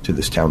village to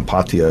this town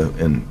Pattaya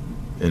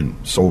and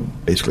sold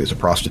basically as a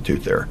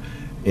prostitute there,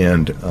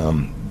 and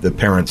the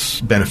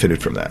parents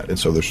benefited from that, and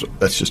so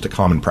that's just a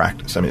common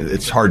practice. I mean,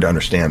 it's hard to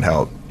understand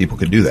how people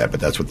could do that, but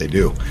that's what they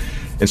do.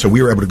 And so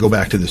we were able to go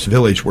back to this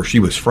village where she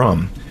was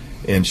from,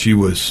 and she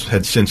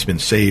had since been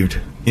saved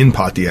in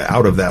Pattaya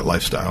out of that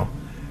lifestyle.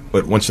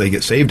 But once they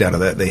get saved out of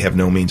that, they have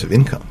no means of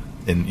income,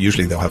 and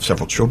usually they'll have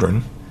several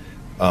children,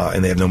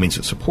 and they have no means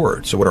of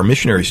support. So what our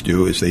missionaries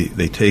do is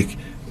they take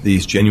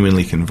these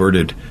genuinely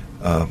converted,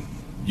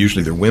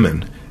 usually they're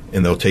women,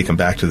 and they'll take them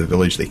back to the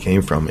village they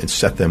came from and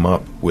set them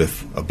up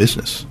with a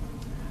business,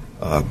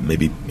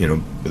 maybe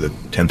with a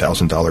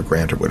 $10,000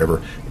 grant or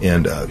whatever.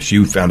 And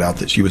she found out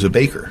that she was a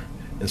baker,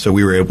 and so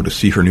we were able to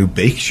see her new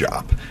bake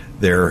shop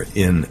there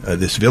in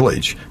this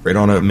village, right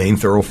on a main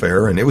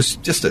thoroughfare. And it was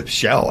just a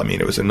shell. I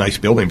mean, it was a nice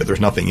building, but there's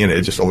nothing in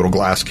it, just a little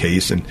glass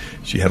case. And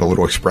she had a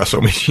little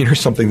espresso machine or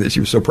something that she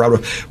was so proud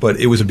of. But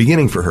it was a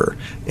beginning for her.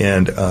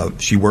 And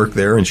she worked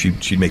there, and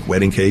she'd make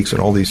wedding cakes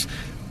and all these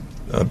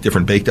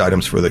different baked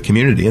items for the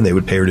community, and they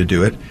would pay her to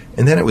do it.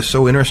 And then it was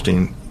so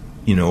interesting,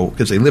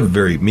 because they lived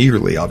very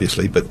meagerly,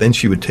 obviously, but then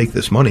she would take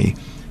this money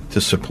to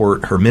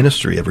support her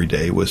ministry every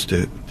day, was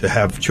to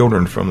have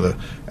children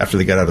after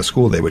they got out of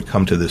school, they would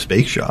come to this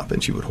bake shop,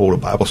 and she would hold a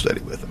Bible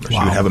study with them, or she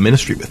would have a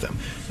ministry with them.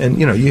 And,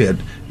 you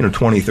had,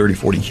 20, 30,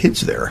 40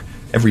 kids there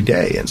every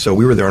day. And so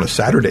we were there on a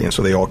Saturday, and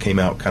so they all came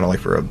out kind of like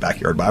for a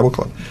backyard Bible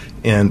club.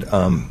 And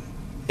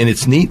And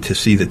it's neat to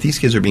see that these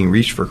kids are being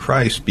reached for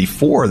Christ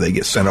before they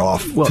get sent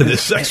off to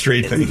this sex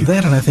trade thing.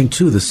 That, and I think,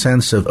 too, the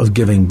sense of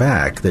giving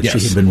back, that she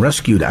had been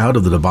rescued out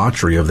of the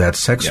debauchery of that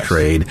sex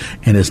trade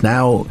and is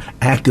now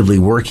actively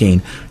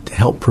working to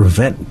help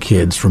prevent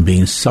kids from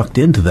being sucked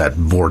into that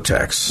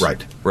vortex.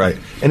 Right.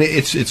 And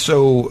it's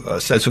so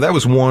sad. So that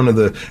was one of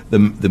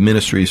the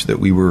ministries that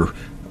we were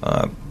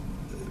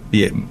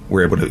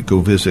able to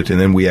go visit. And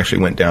then we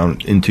actually went down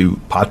into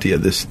Pattaya,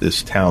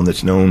 this town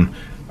that's known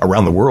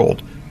around the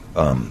world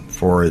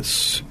for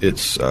its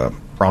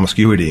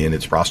promiscuity and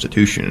its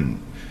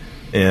prostitution,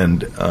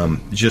 and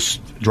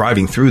just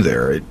driving through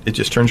there, it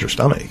just turns your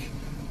stomach.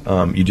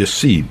 You just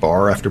see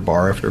bar after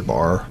bar after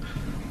bar,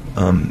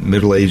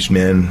 middle-aged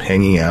men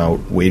hanging out,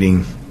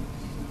 waiting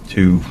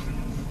to,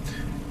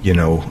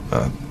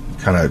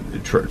 kind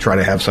of try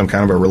to have some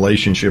kind of a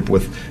relationship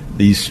with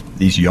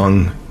these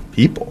young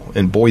people,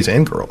 and boys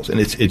and girls, and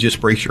it just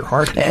breaks your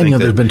heart. And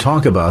there's been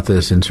talk about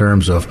this in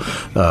terms of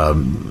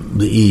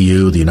the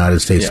EU, the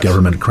United States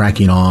government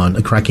cracking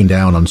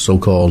down on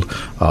so-called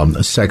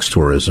sex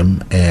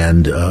tourism,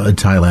 and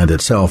Thailand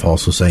itself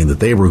also saying that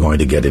they were going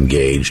to get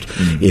engaged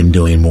in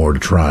doing more to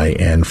try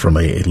and, from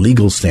a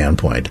legal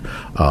standpoint,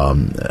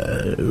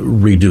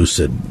 reduce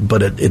it.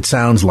 But it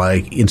sounds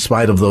like, in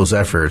spite of those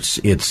efforts,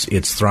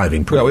 it's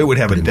thriving. Well, it would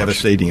have a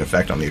devastating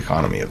effect on the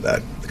economy of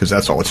that, because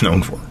that's all it's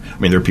known for. I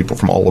mean, there are people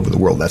from all over the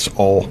world. That's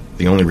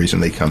the only reason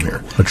they come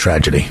here. A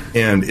tragedy.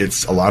 And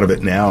it's a lot of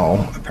it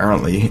now,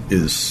 apparently,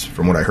 is,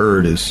 from what I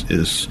heard,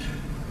 is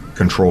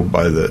controlled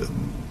by the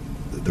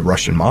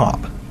Russian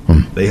mob.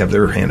 They have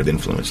their hand of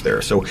influence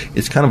there. So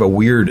it's kind of a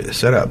weird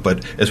setup.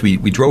 But as we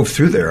drove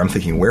through there, I'm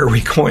thinking, where are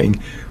we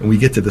going? And we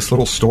get to this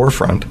little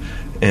storefront,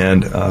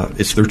 and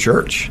it's their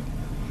church.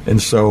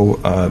 And so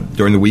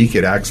during the week,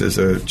 it acts as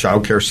a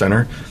child care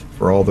center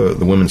for all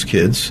the women's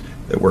kids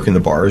that work in the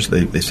bars.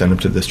 They send them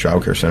to this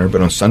child care center,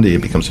 but on Sunday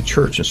it becomes a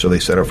church, and so they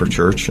set up for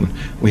church, and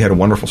we had a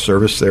wonderful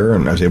service there,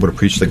 and I was able to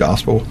preach the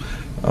gospel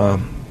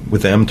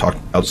with them, talk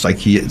about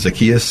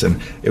Zacchaeus,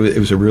 and it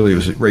was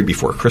right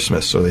before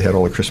Christmas, so they had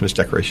all the Christmas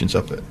decorations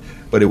up there.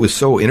 But it was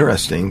so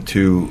interesting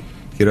to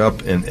get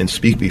up and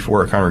speak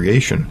before a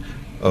congregation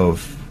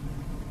of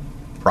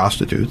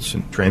prostitutes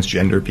and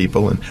transgender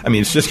people, and I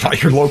mean, it's just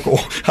not your local.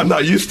 I'm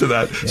not used to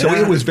that, so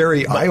it was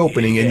very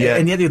eye-opening, and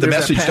yet the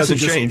message doesn't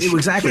change.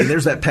 Exactly,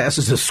 there's that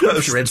passage of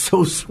Scripture, and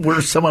so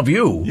were some of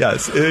you.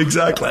 Yes,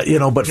 exactly.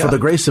 But for the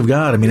grace of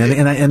God, I mean,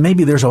 and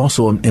maybe there's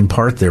also in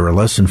part there a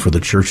lesson for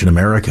the church in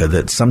America,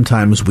 that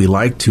sometimes we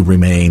like to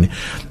remain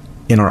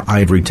in our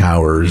ivory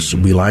towers.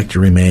 We like to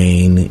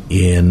remain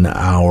in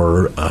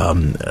our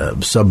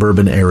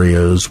suburban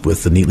areas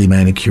with the neatly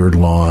manicured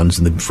lawns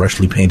and the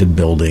freshly painted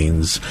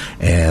buildings.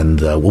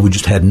 And we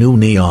just had new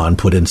neon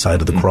put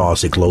inside of the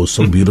cross. It glows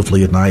so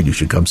beautifully at night. You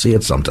should come see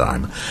it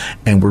sometime.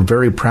 And we're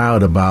very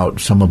proud about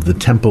some of the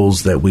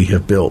temples that we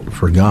have built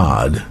for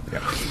God.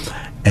 Yeah.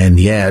 And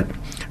yet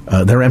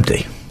they're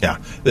empty. Yeah.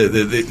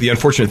 The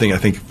unfortunate thing, I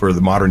think, for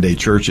the modern day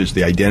church is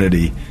the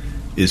identity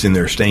is in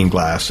their stained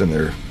glass and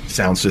their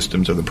sound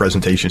systems or the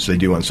presentations they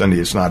do on Sunday.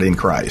 It's not in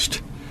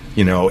Christ,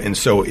 and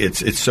so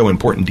it's so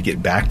important to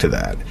get back to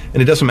that.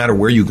 And it doesn't matter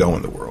where you go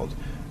in the world,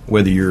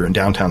 whether you're in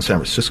downtown San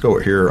Francisco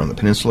or here on the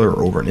peninsula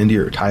or over in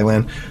India or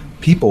Thailand,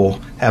 people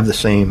have the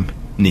same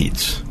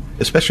needs,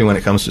 especially when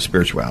it comes to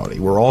spirituality.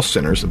 We're all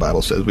sinners, the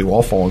Bible says. We've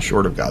all fallen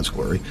short of God's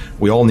glory.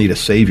 We all need a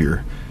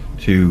Savior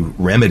to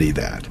remedy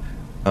that.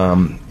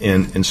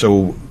 And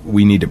so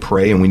we need to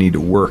pray, and we need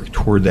to work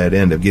toward that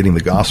end of getting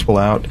the gospel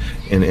out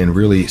and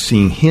really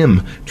seeing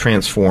Him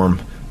transform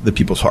the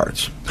people's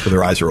hearts so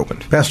their eyes are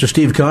opened. Pastor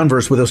Steve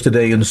Converse with us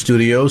today in the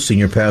studio,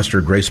 Senior Pastor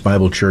at Grace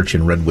Bible Church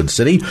in Redwood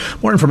City.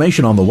 More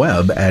information on the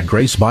web at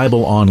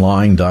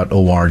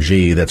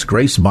gracebibleonline.org. That's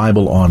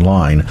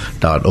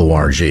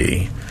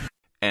gracebibleonline.org.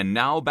 And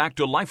now back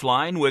to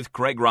Lifeline with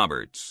Craig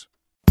Roberts.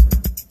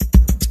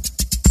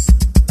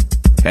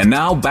 And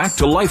now back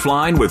to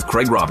Lifeline with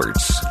Craig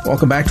Roberts.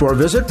 Welcome back to our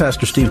visit.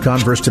 Pastor Steve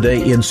Converse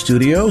today in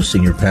studio,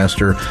 Senior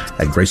Pastor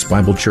at Grace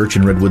Bible Church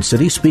in Redwood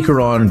City,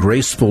 speaker on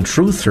Graceful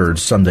Truth, heard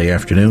Sunday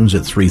afternoons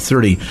at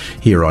 3:30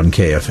 here on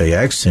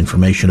KFAX.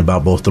 Information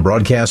about both the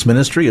broadcast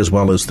ministry as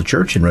well as the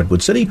church in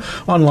Redwood City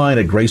online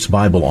at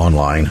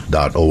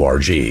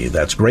gracebibleonline.org.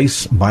 That's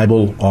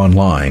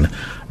gracebibleonline.org.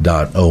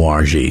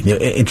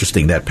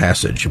 Interesting, that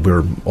passage.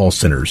 We're all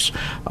sinners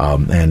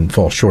and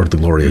fall short of the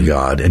glory of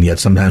God. And yet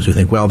sometimes we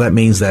think, well, that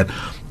means that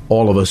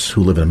all of us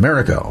who live in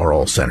America are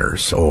all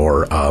sinners,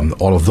 or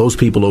all of those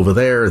people over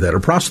there that are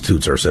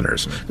prostitutes are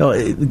sinners.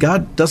 No,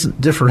 God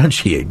doesn't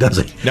differentiate, does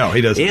He? No,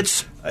 He doesn't.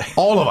 It's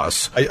all of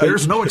us.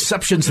 There's no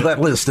exceptions to that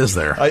list, is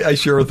there? I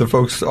share with the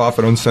folks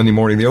often on Sunday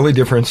morning, the only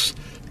difference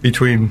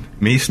between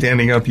me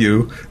standing up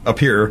here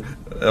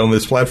on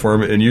this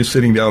platform and you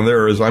sitting down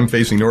there is I'm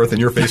facing north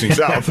and you're facing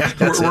south.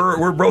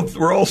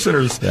 We're all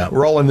sinners. Yeah.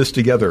 We're all in this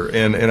together.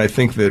 And I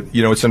think that,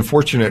 it's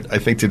unfortunate, I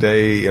think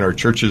today in our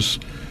churches,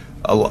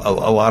 a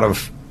lot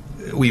of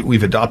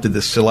we've adopted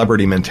this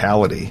celebrity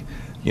mentality,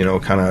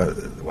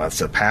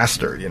 it's a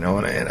pastor,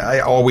 and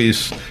I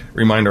always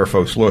remind our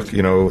folks, look,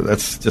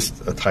 that's just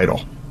a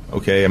title.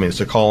 Okay, I mean,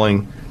 it's a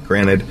calling,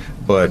 granted,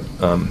 but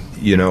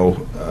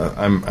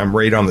I'm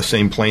right on the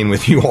same plane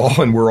with you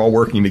all, and we're all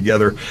working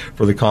together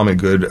for the common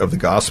good of the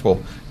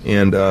gospel.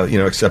 And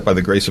except by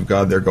the grace of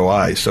God, there go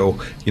I. So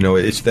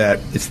it's that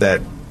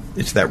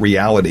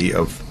reality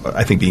of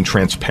I think being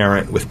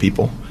transparent with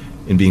people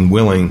and being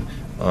willing,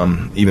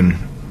 even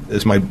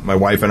as my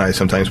wife and I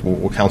sometimes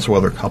will counsel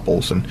other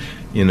couples, and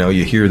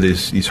you hear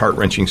these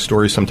heart-wrenching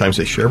stories. Sometimes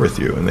they share with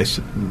you, and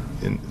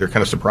they're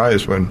kind of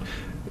surprised when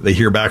they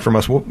hear back from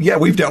us. Well, yeah,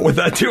 we've dealt with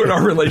that too in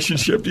our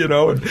relationship,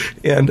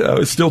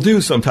 and still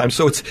do sometimes.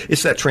 So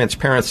it's that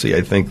transparency,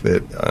 I think,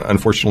 that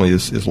unfortunately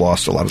is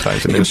lost a lot of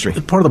times in ministry.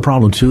 Part of the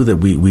problem too that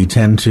we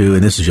tend to,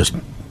 and this is just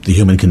the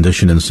human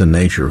condition and sin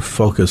nature,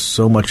 focus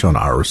so much on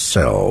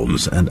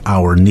ourselves and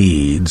our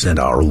needs and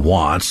our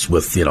wants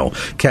with,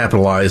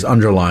 capitalized,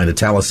 underlined,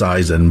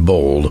 italicized, and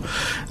bold,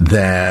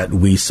 that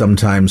we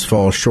sometimes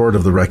fall short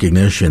of the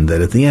recognition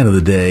that at the end of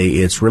the day,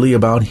 it's really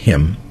about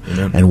Him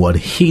and what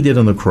He did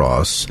on the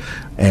cross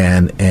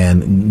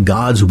and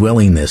God's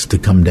willingness to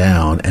come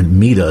down and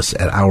meet us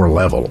at our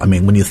level. I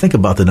mean, when you think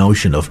about the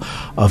notion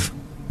of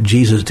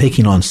Jesus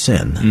taking on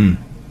sin,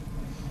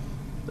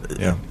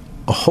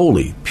 a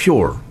holy,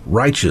 pure,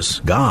 righteous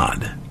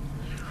God,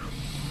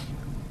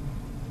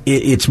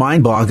 it's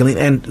mind-boggling,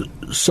 and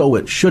so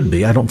it should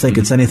be. I don't think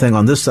it's anything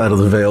on this side of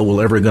the veil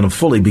we're ever going to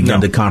fully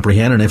begin to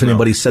comprehend. And if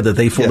anybody said that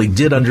they fully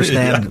did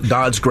understand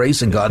God's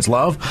grace and God's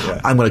love,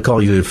 I'm going to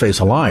call you to face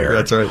a liar.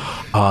 That's right.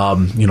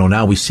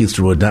 Now we see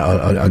through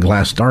a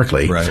glass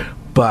darkly. Right.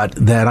 But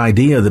that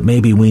idea that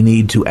maybe we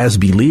need to, as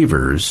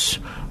believers,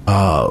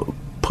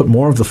 put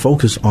more of the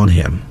focus on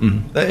Him.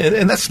 Mm-hmm.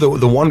 And that's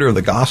the wonder of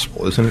the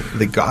gospel, isn't it?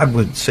 That God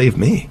would save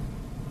me.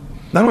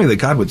 Not only that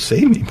God would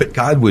save me, but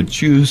God would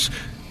choose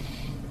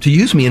to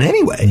use me in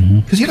any way,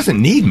 because He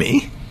doesn't need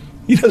me.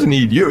 He doesn't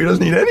need you. He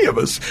doesn't need any of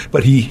us.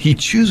 But He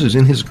chooses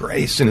in His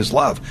grace and His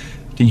love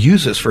to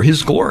use us for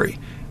His glory.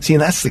 See,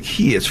 and that's the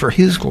key. It's for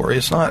His glory.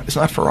 It's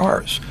not for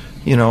ours.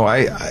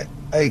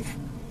 I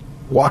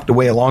walked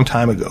away a long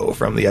time ago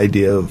from the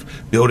idea of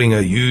building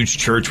a huge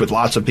church with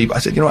lots of people. I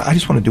said, I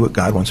just want to do what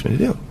God wants me to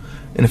do.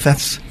 And if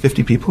that's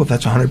 50 people, if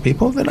that's 100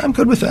 people, then I'm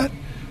good with that.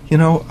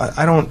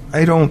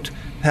 I don't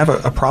have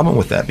a problem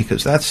with that,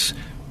 because that's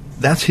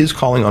His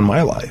calling on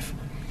my life.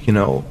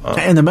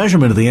 And the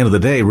measurement at the end of the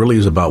day really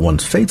is about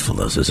one's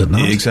faithfulness, is it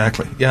not?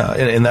 Exactly. Yeah,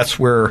 and that's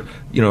where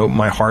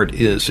my heart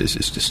is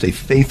to stay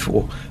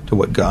faithful to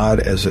what God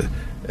as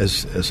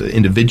an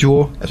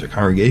individual, as a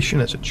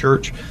congregation, as a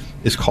church,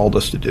 is called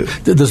us to do.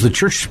 Does the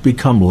church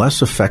become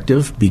less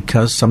effective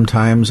because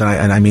sometimes,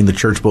 and I mean the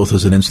church both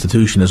as an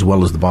institution as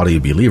well as the body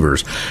of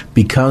believers,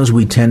 because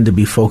we tend to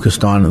be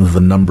focused on the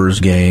numbers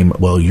game?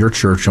 Well, your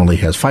church only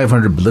has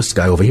 500, but this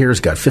guy over here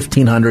has got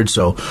 1,500,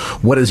 so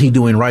what is he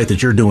doing right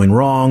that you're doing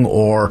wrong?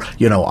 Or,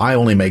 I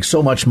only make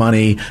so much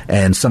money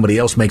and somebody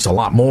else makes a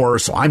lot more,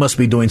 so I must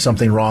be doing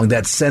something wrong.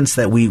 That sense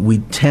that we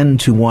tend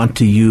to want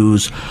to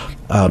use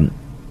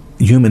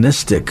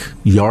humanistic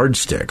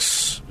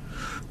yardsticks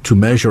to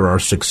measure our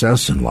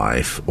success in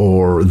life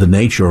or the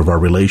nature of our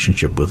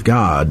relationship with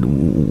God,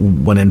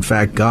 when in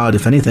fact God,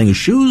 if anything,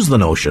 eschews the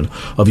notion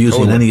of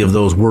using any of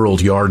those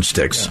world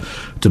yardsticks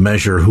to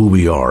measure who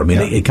we are. I mean,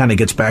 it kind of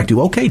gets back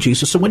to, okay,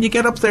 Jesus, so when you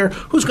get up there,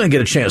 who's going to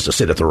get a chance to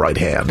sit at the right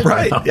hand?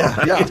 Right,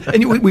 yeah.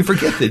 And we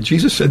forget that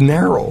Jesus said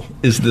narrow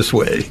is this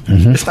way.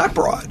 It's not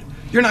broad.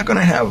 You're not going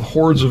to have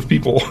hordes of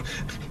people,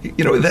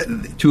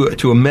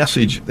 to a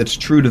message that's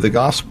true to the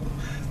gospel.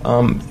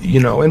 And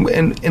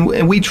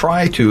we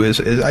try to,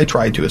 as I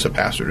try to as a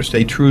pastor, to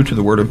stay true to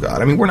the Word of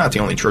God. I mean, we're not the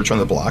only church on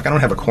the block. I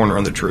don't have a corner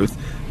on the truth.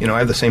 I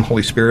have the same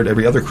Holy Spirit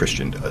every other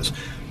Christian does.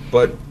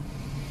 But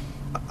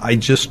I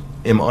just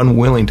am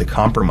unwilling to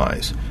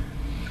compromise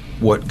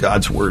what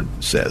God's Word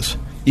says,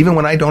 even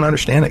when I don't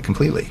understand it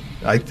completely.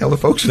 I tell the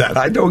folks that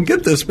I don't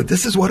get this, but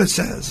this is what it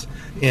says.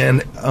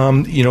 And,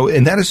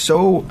 and that is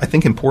so, I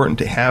think, important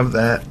to have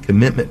that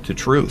commitment to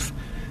truth,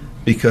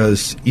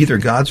 because either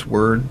God's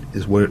Word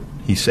is what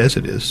He says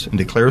it is and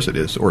declares it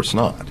is, or it's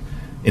not.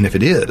 And if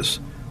it is,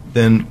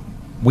 then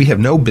we have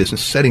no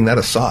business setting that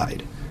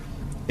aside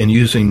and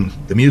using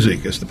the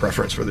music as the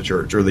preference for the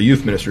church or the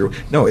youth ministry.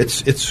 No,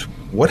 it's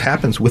what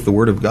happens with the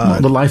Word of God.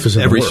 Well, the life is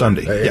in every the Word.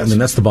 Sunday. I mean,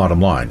 that's the bottom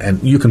line.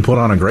 And you can put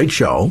on a great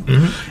show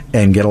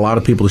and get a lot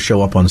of people to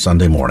show up on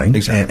Sunday morning.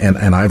 Exactly.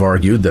 And I've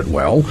argued that,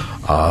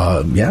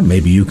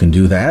 maybe you can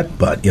do that.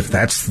 But if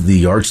that's the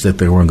yardstick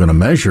that we're going to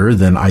measure,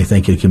 then I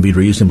think it can be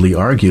reasonably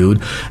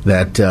argued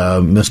that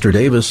Mr.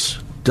 Davis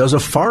does a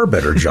far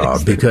better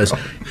job because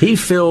he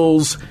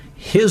fills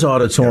his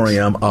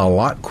auditorium a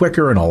lot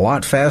quicker and a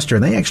lot faster,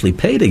 and they actually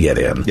pay to get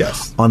in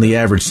on the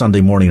average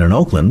Sunday morning in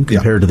Oakland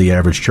compared to the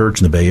average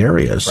church in the Bay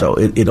Area. Right. So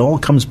it all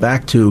comes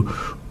back to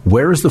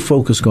where is the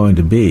focus going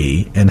to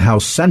be and how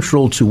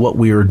central to what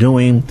we are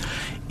doing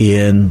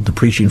in the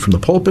preaching from the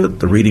pulpit,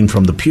 the reading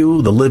from the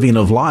pew, the living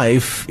of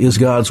life is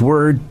God's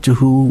Word to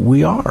who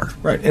we are.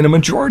 Right, and a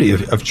majority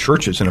of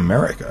churches in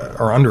America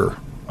are under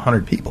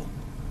 100 people.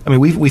 I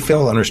mean, we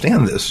fail to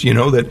understand this,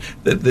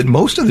 that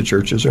most of the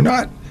churches are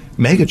not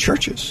mega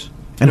churches.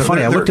 And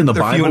funny, I looked in the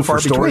Bible for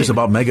stories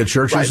about mega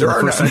churches in the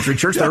first century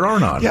church. Yeah. There are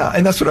none. Yeah,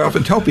 and that's what I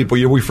often tell people.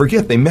 We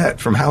forget they met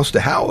from house to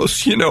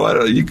house.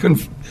 You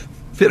couldn't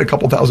fit a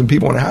couple thousand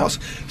people in a house.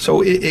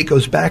 So it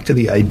goes back to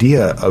the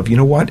idea of,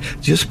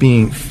 just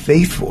being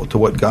faithful to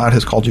what God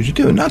has called you to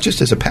do, not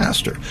just as a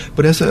pastor,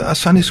 but as a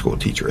Sunday school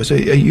teacher, as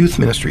a youth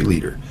ministry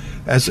leader,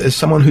 as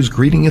someone who's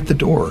greeting at the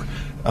door,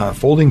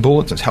 folding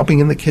bulletins, helping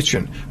in the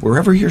kitchen,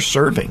 wherever you're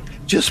serving.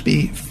 Just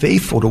be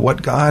faithful to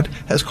what God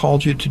has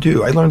called you to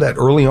do. I learned that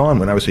early on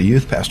when I was a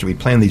youth pastor. We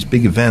planned these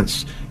big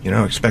events,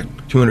 expect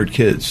 200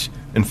 kids,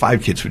 and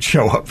 5 kids would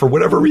show up for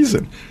whatever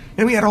reason.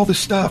 And we had all this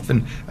stuff.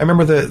 And I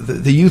remember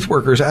the youth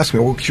workers asking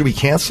me, well, should we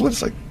cancel it?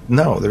 It's like,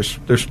 no,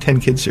 there's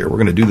 10 kids here. We're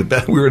going to do the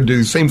best. We're going to do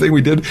the same thing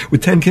we did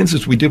with 10 kids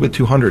as we did with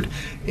 200.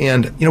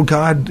 And,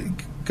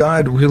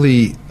 God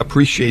really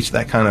appreciates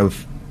that kind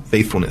of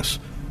faithfulness,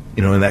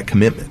 and that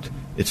commitment.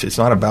 It's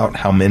not about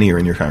how many are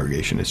in your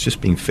congregation. It's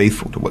just being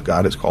faithful to what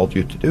God has called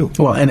you to do.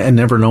 Well, and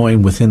never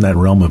knowing within that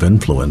realm of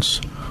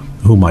influence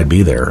who might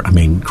be there. I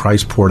mean,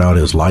 Christ poured out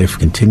his life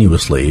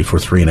continuously for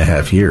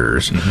 3.5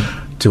 years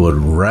to a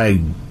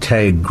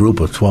ragtag group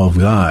of 12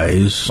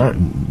 guys,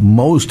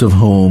 most of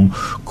whom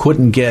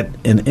couldn't get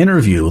an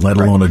interview, let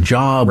alone a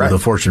job with a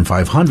Fortune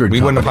 500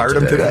 We wouldn't have hired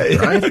them today.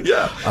 Right?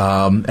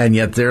 Yeah. And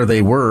yet there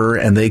they were,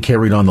 and they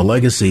carried on the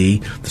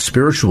legacy, the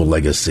spiritual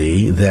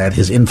legacy that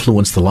has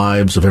influenced the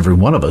lives of every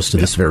one of us to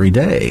this very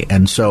day.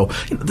 And so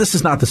this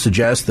is not to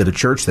suggest that a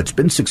church that's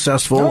been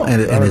successful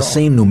and has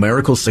seen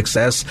numerical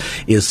success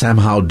is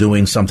somehow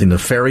doing something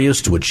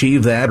nefarious to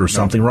achieve that or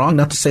something wrong.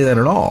 Not to say that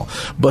at all,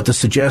 but to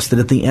suggest that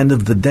at the end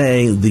of the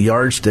day, the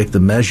yardstick, the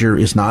measure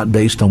is not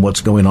based on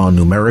what's going on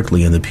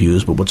numerically in the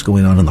pews, but what's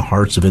going on in the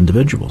hearts of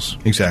individuals.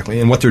 Exactly,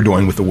 and what they're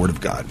doing with the Word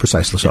of God.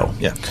 Precisely so.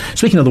 Yeah.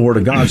 Speaking of the Word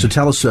of God, so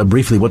tell us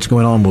briefly what's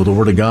going on with the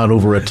Word of God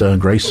over at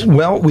Grace.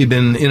 Well, we've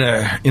been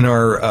in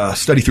our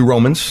study through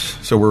Romans,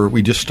 so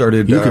we just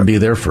started. You can be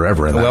there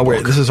forever in that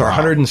book. This is our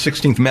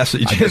 116th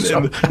message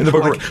in the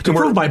book. To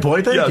prove my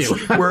point, thank you.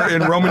 We're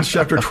in Romans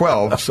chapter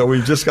 12, so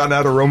we've just gotten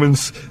out of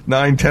Romans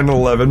 9, 10, and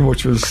 11,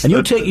 which was... And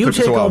you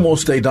take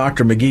almost a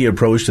Dr. McGee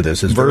approach to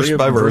this. It's verse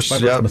by verse.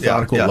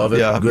 Methodical, love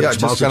it, good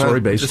expository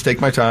basis. Just take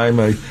my time.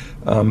 I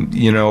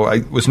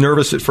was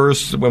nervous at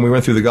first when we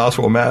went through the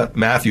Gospel of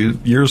Matthew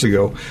years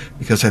ago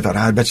because I thought,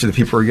 I bet you the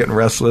people are getting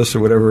restless or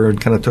whatever, and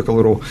kind of took a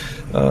little...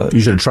 you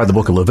should have tried the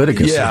book of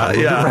Leviticus.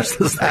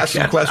 Ask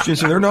some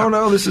questions, and they're,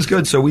 no, this is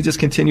good. So we just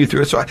continue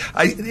through it. So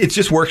it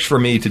just works for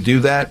me to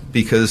do that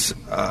because,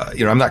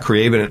 I'm not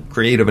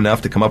creative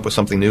enough to come up with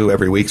something new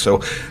every week. So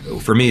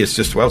for me, it's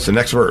just, it's the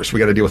next verse. We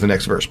got to deal with the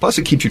next verse. Plus,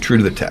 it keeps you true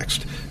to the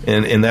text,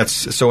 and that's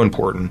so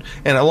important.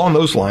 And along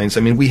those lines,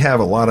 we have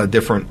a lot of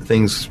different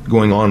things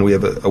going on. We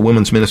have a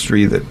women's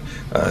ministry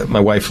that my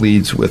wife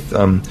leads with.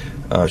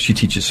 She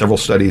teaches several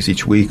studies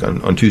each week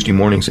on Tuesday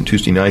mornings and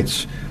Tuesday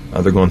nights.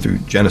 They're going through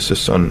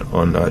Genesis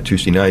on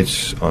Tuesday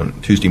nights. On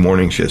Tuesday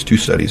mornings, she has 2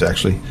 studies,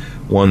 actually.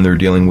 One, they're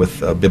dealing with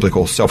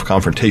biblical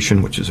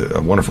self-confrontation, which is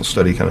a wonderful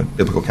study, kind of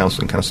biblical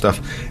counseling kind of stuff.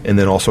 And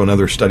then also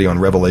another study on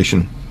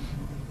Revelation.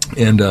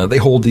 And they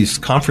hold these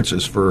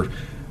conferences for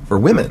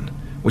women,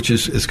 which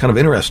is kind of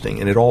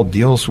interesting. And it all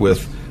deals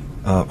with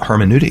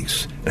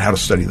hermeneutics and how to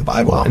study the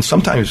Bible. Wow. And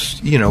sometimes,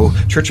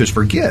 churches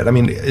forget.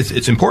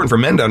 It's important for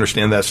men to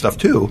understand that stuff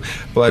too,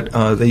 but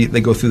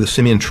they go through the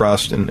Simeon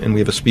Trust, and we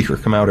have a speaker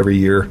come out every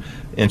year,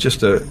 and it's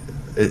just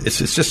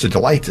a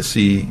delight to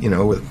see,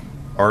 with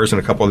ours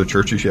and a couple other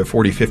churches, you have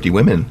 40, 50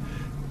 women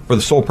for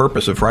the sole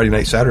purpose of Friday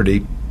night,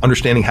 Saturday,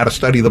 understanding how to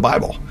study the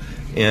Bible.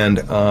 And,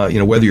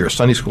 whether you're a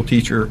Sunday school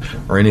teacher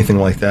or anything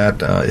like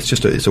that,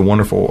 it's a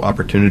wonderful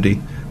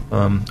opportunity.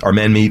 Our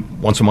men meet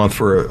once a month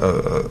for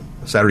a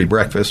Saturday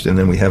breakfast, and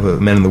then we have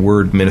a Men in the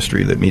Word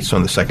ministry that meets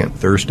on the second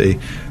Thursday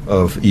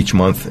of each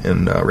month.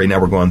 And right now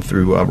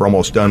we're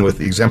almost done with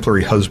The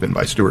Exemplary Husband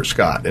by Stuart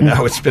Scott. And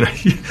now it's been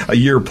a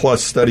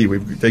year-plus study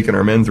we've taken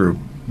our men through,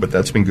 but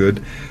that's been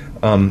good.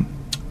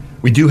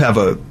 We do have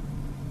a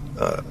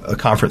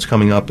conference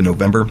coming up in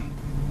November.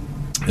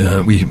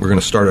 We're going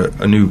to start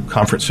a new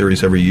conference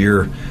series every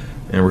year,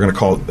 and we're going to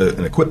call it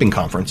an equipping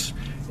conference.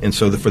 And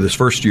so for this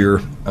first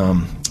year,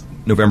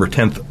 November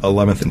 10th,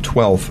 11th, and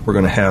 12th, we're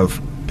going to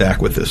have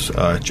back with us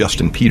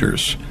Justin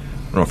Peters.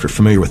 I don't know if you're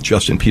familiar with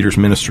Justin Peters'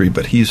 ministry,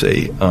 but he's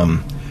a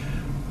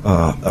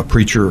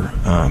preacher,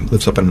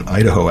 lives up in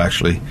Idaho,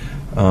 actually,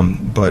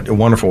 but a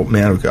wonderful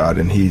man of God,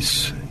 and he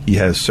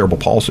has cerebral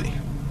palsy.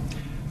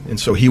 And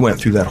so he went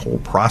through that whole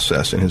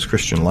process in his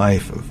Christian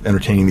life of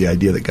entertaining the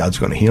idea that God's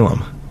going to heal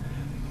him,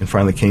 and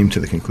finally came to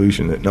the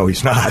conclusion that no,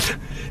 he's not.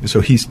 And so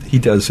he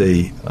does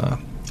a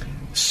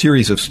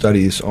series of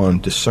studies on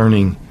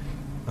discerning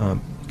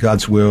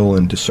God's will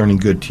and discerning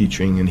good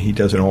teaching, and he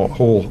does a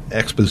whole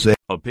expose.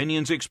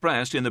 Opinions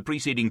expressed in the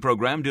preceding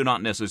program do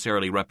not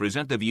necessarily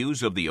represent the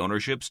views of the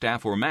ownership,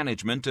 staff, or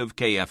management of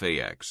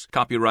KFAX.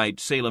 Copyright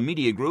Salem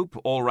Media Group,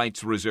 all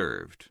rights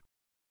reserved.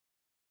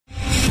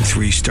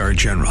 Three-star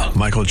General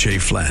Michael J.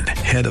 Flynn,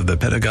 head of the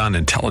Pentagon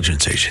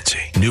Intelligence Agency,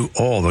 knew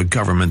all the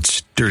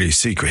government's dirty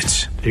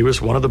secrets. He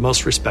was one of the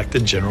most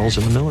respected generals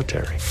in the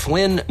military.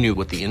 Flynn knew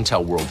what the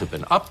intel world had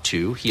been up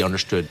to. He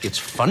understood its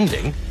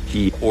funding.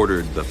 He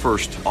ordered the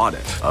first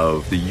audit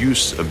of the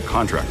use of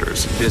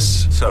contractors.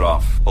 This set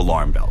off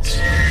alarm bells.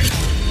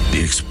 The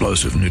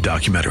explosive new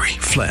documentary,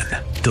 Flynn,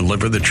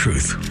 Deliver the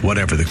Truth,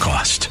 Whatever the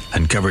Cost,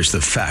 uncovers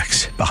the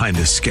facts behind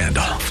this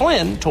scandal.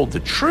 Flynn told the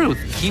truth.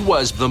 He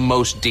was the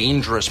most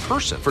dangerous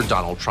person for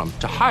Donald Trump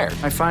to hire.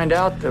 I find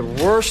out the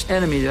worst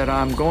enemy that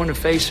I'm going to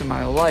face in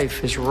my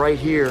life is right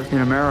here in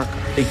America.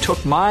 They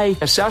took my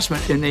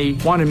assessment and they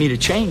wanted me to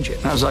change it.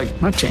 And I was like,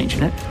 I'm not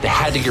changing it. They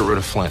had to get rid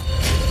of Flynn.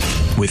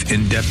 With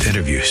in-depth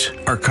interviews,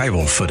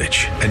 archival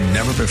footage, and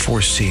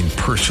never-before-seen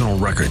personal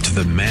records of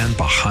the man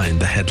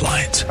behind the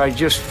headlines. I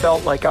just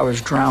felt like I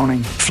was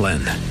drowning. Flynn,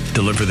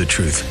 Deliver the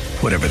Truth,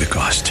 Whatever the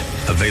Cost.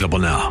 Available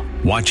now.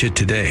 Watch it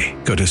today.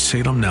 Go to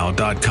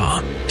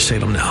salemnow.com.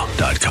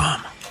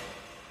 salemnow.com.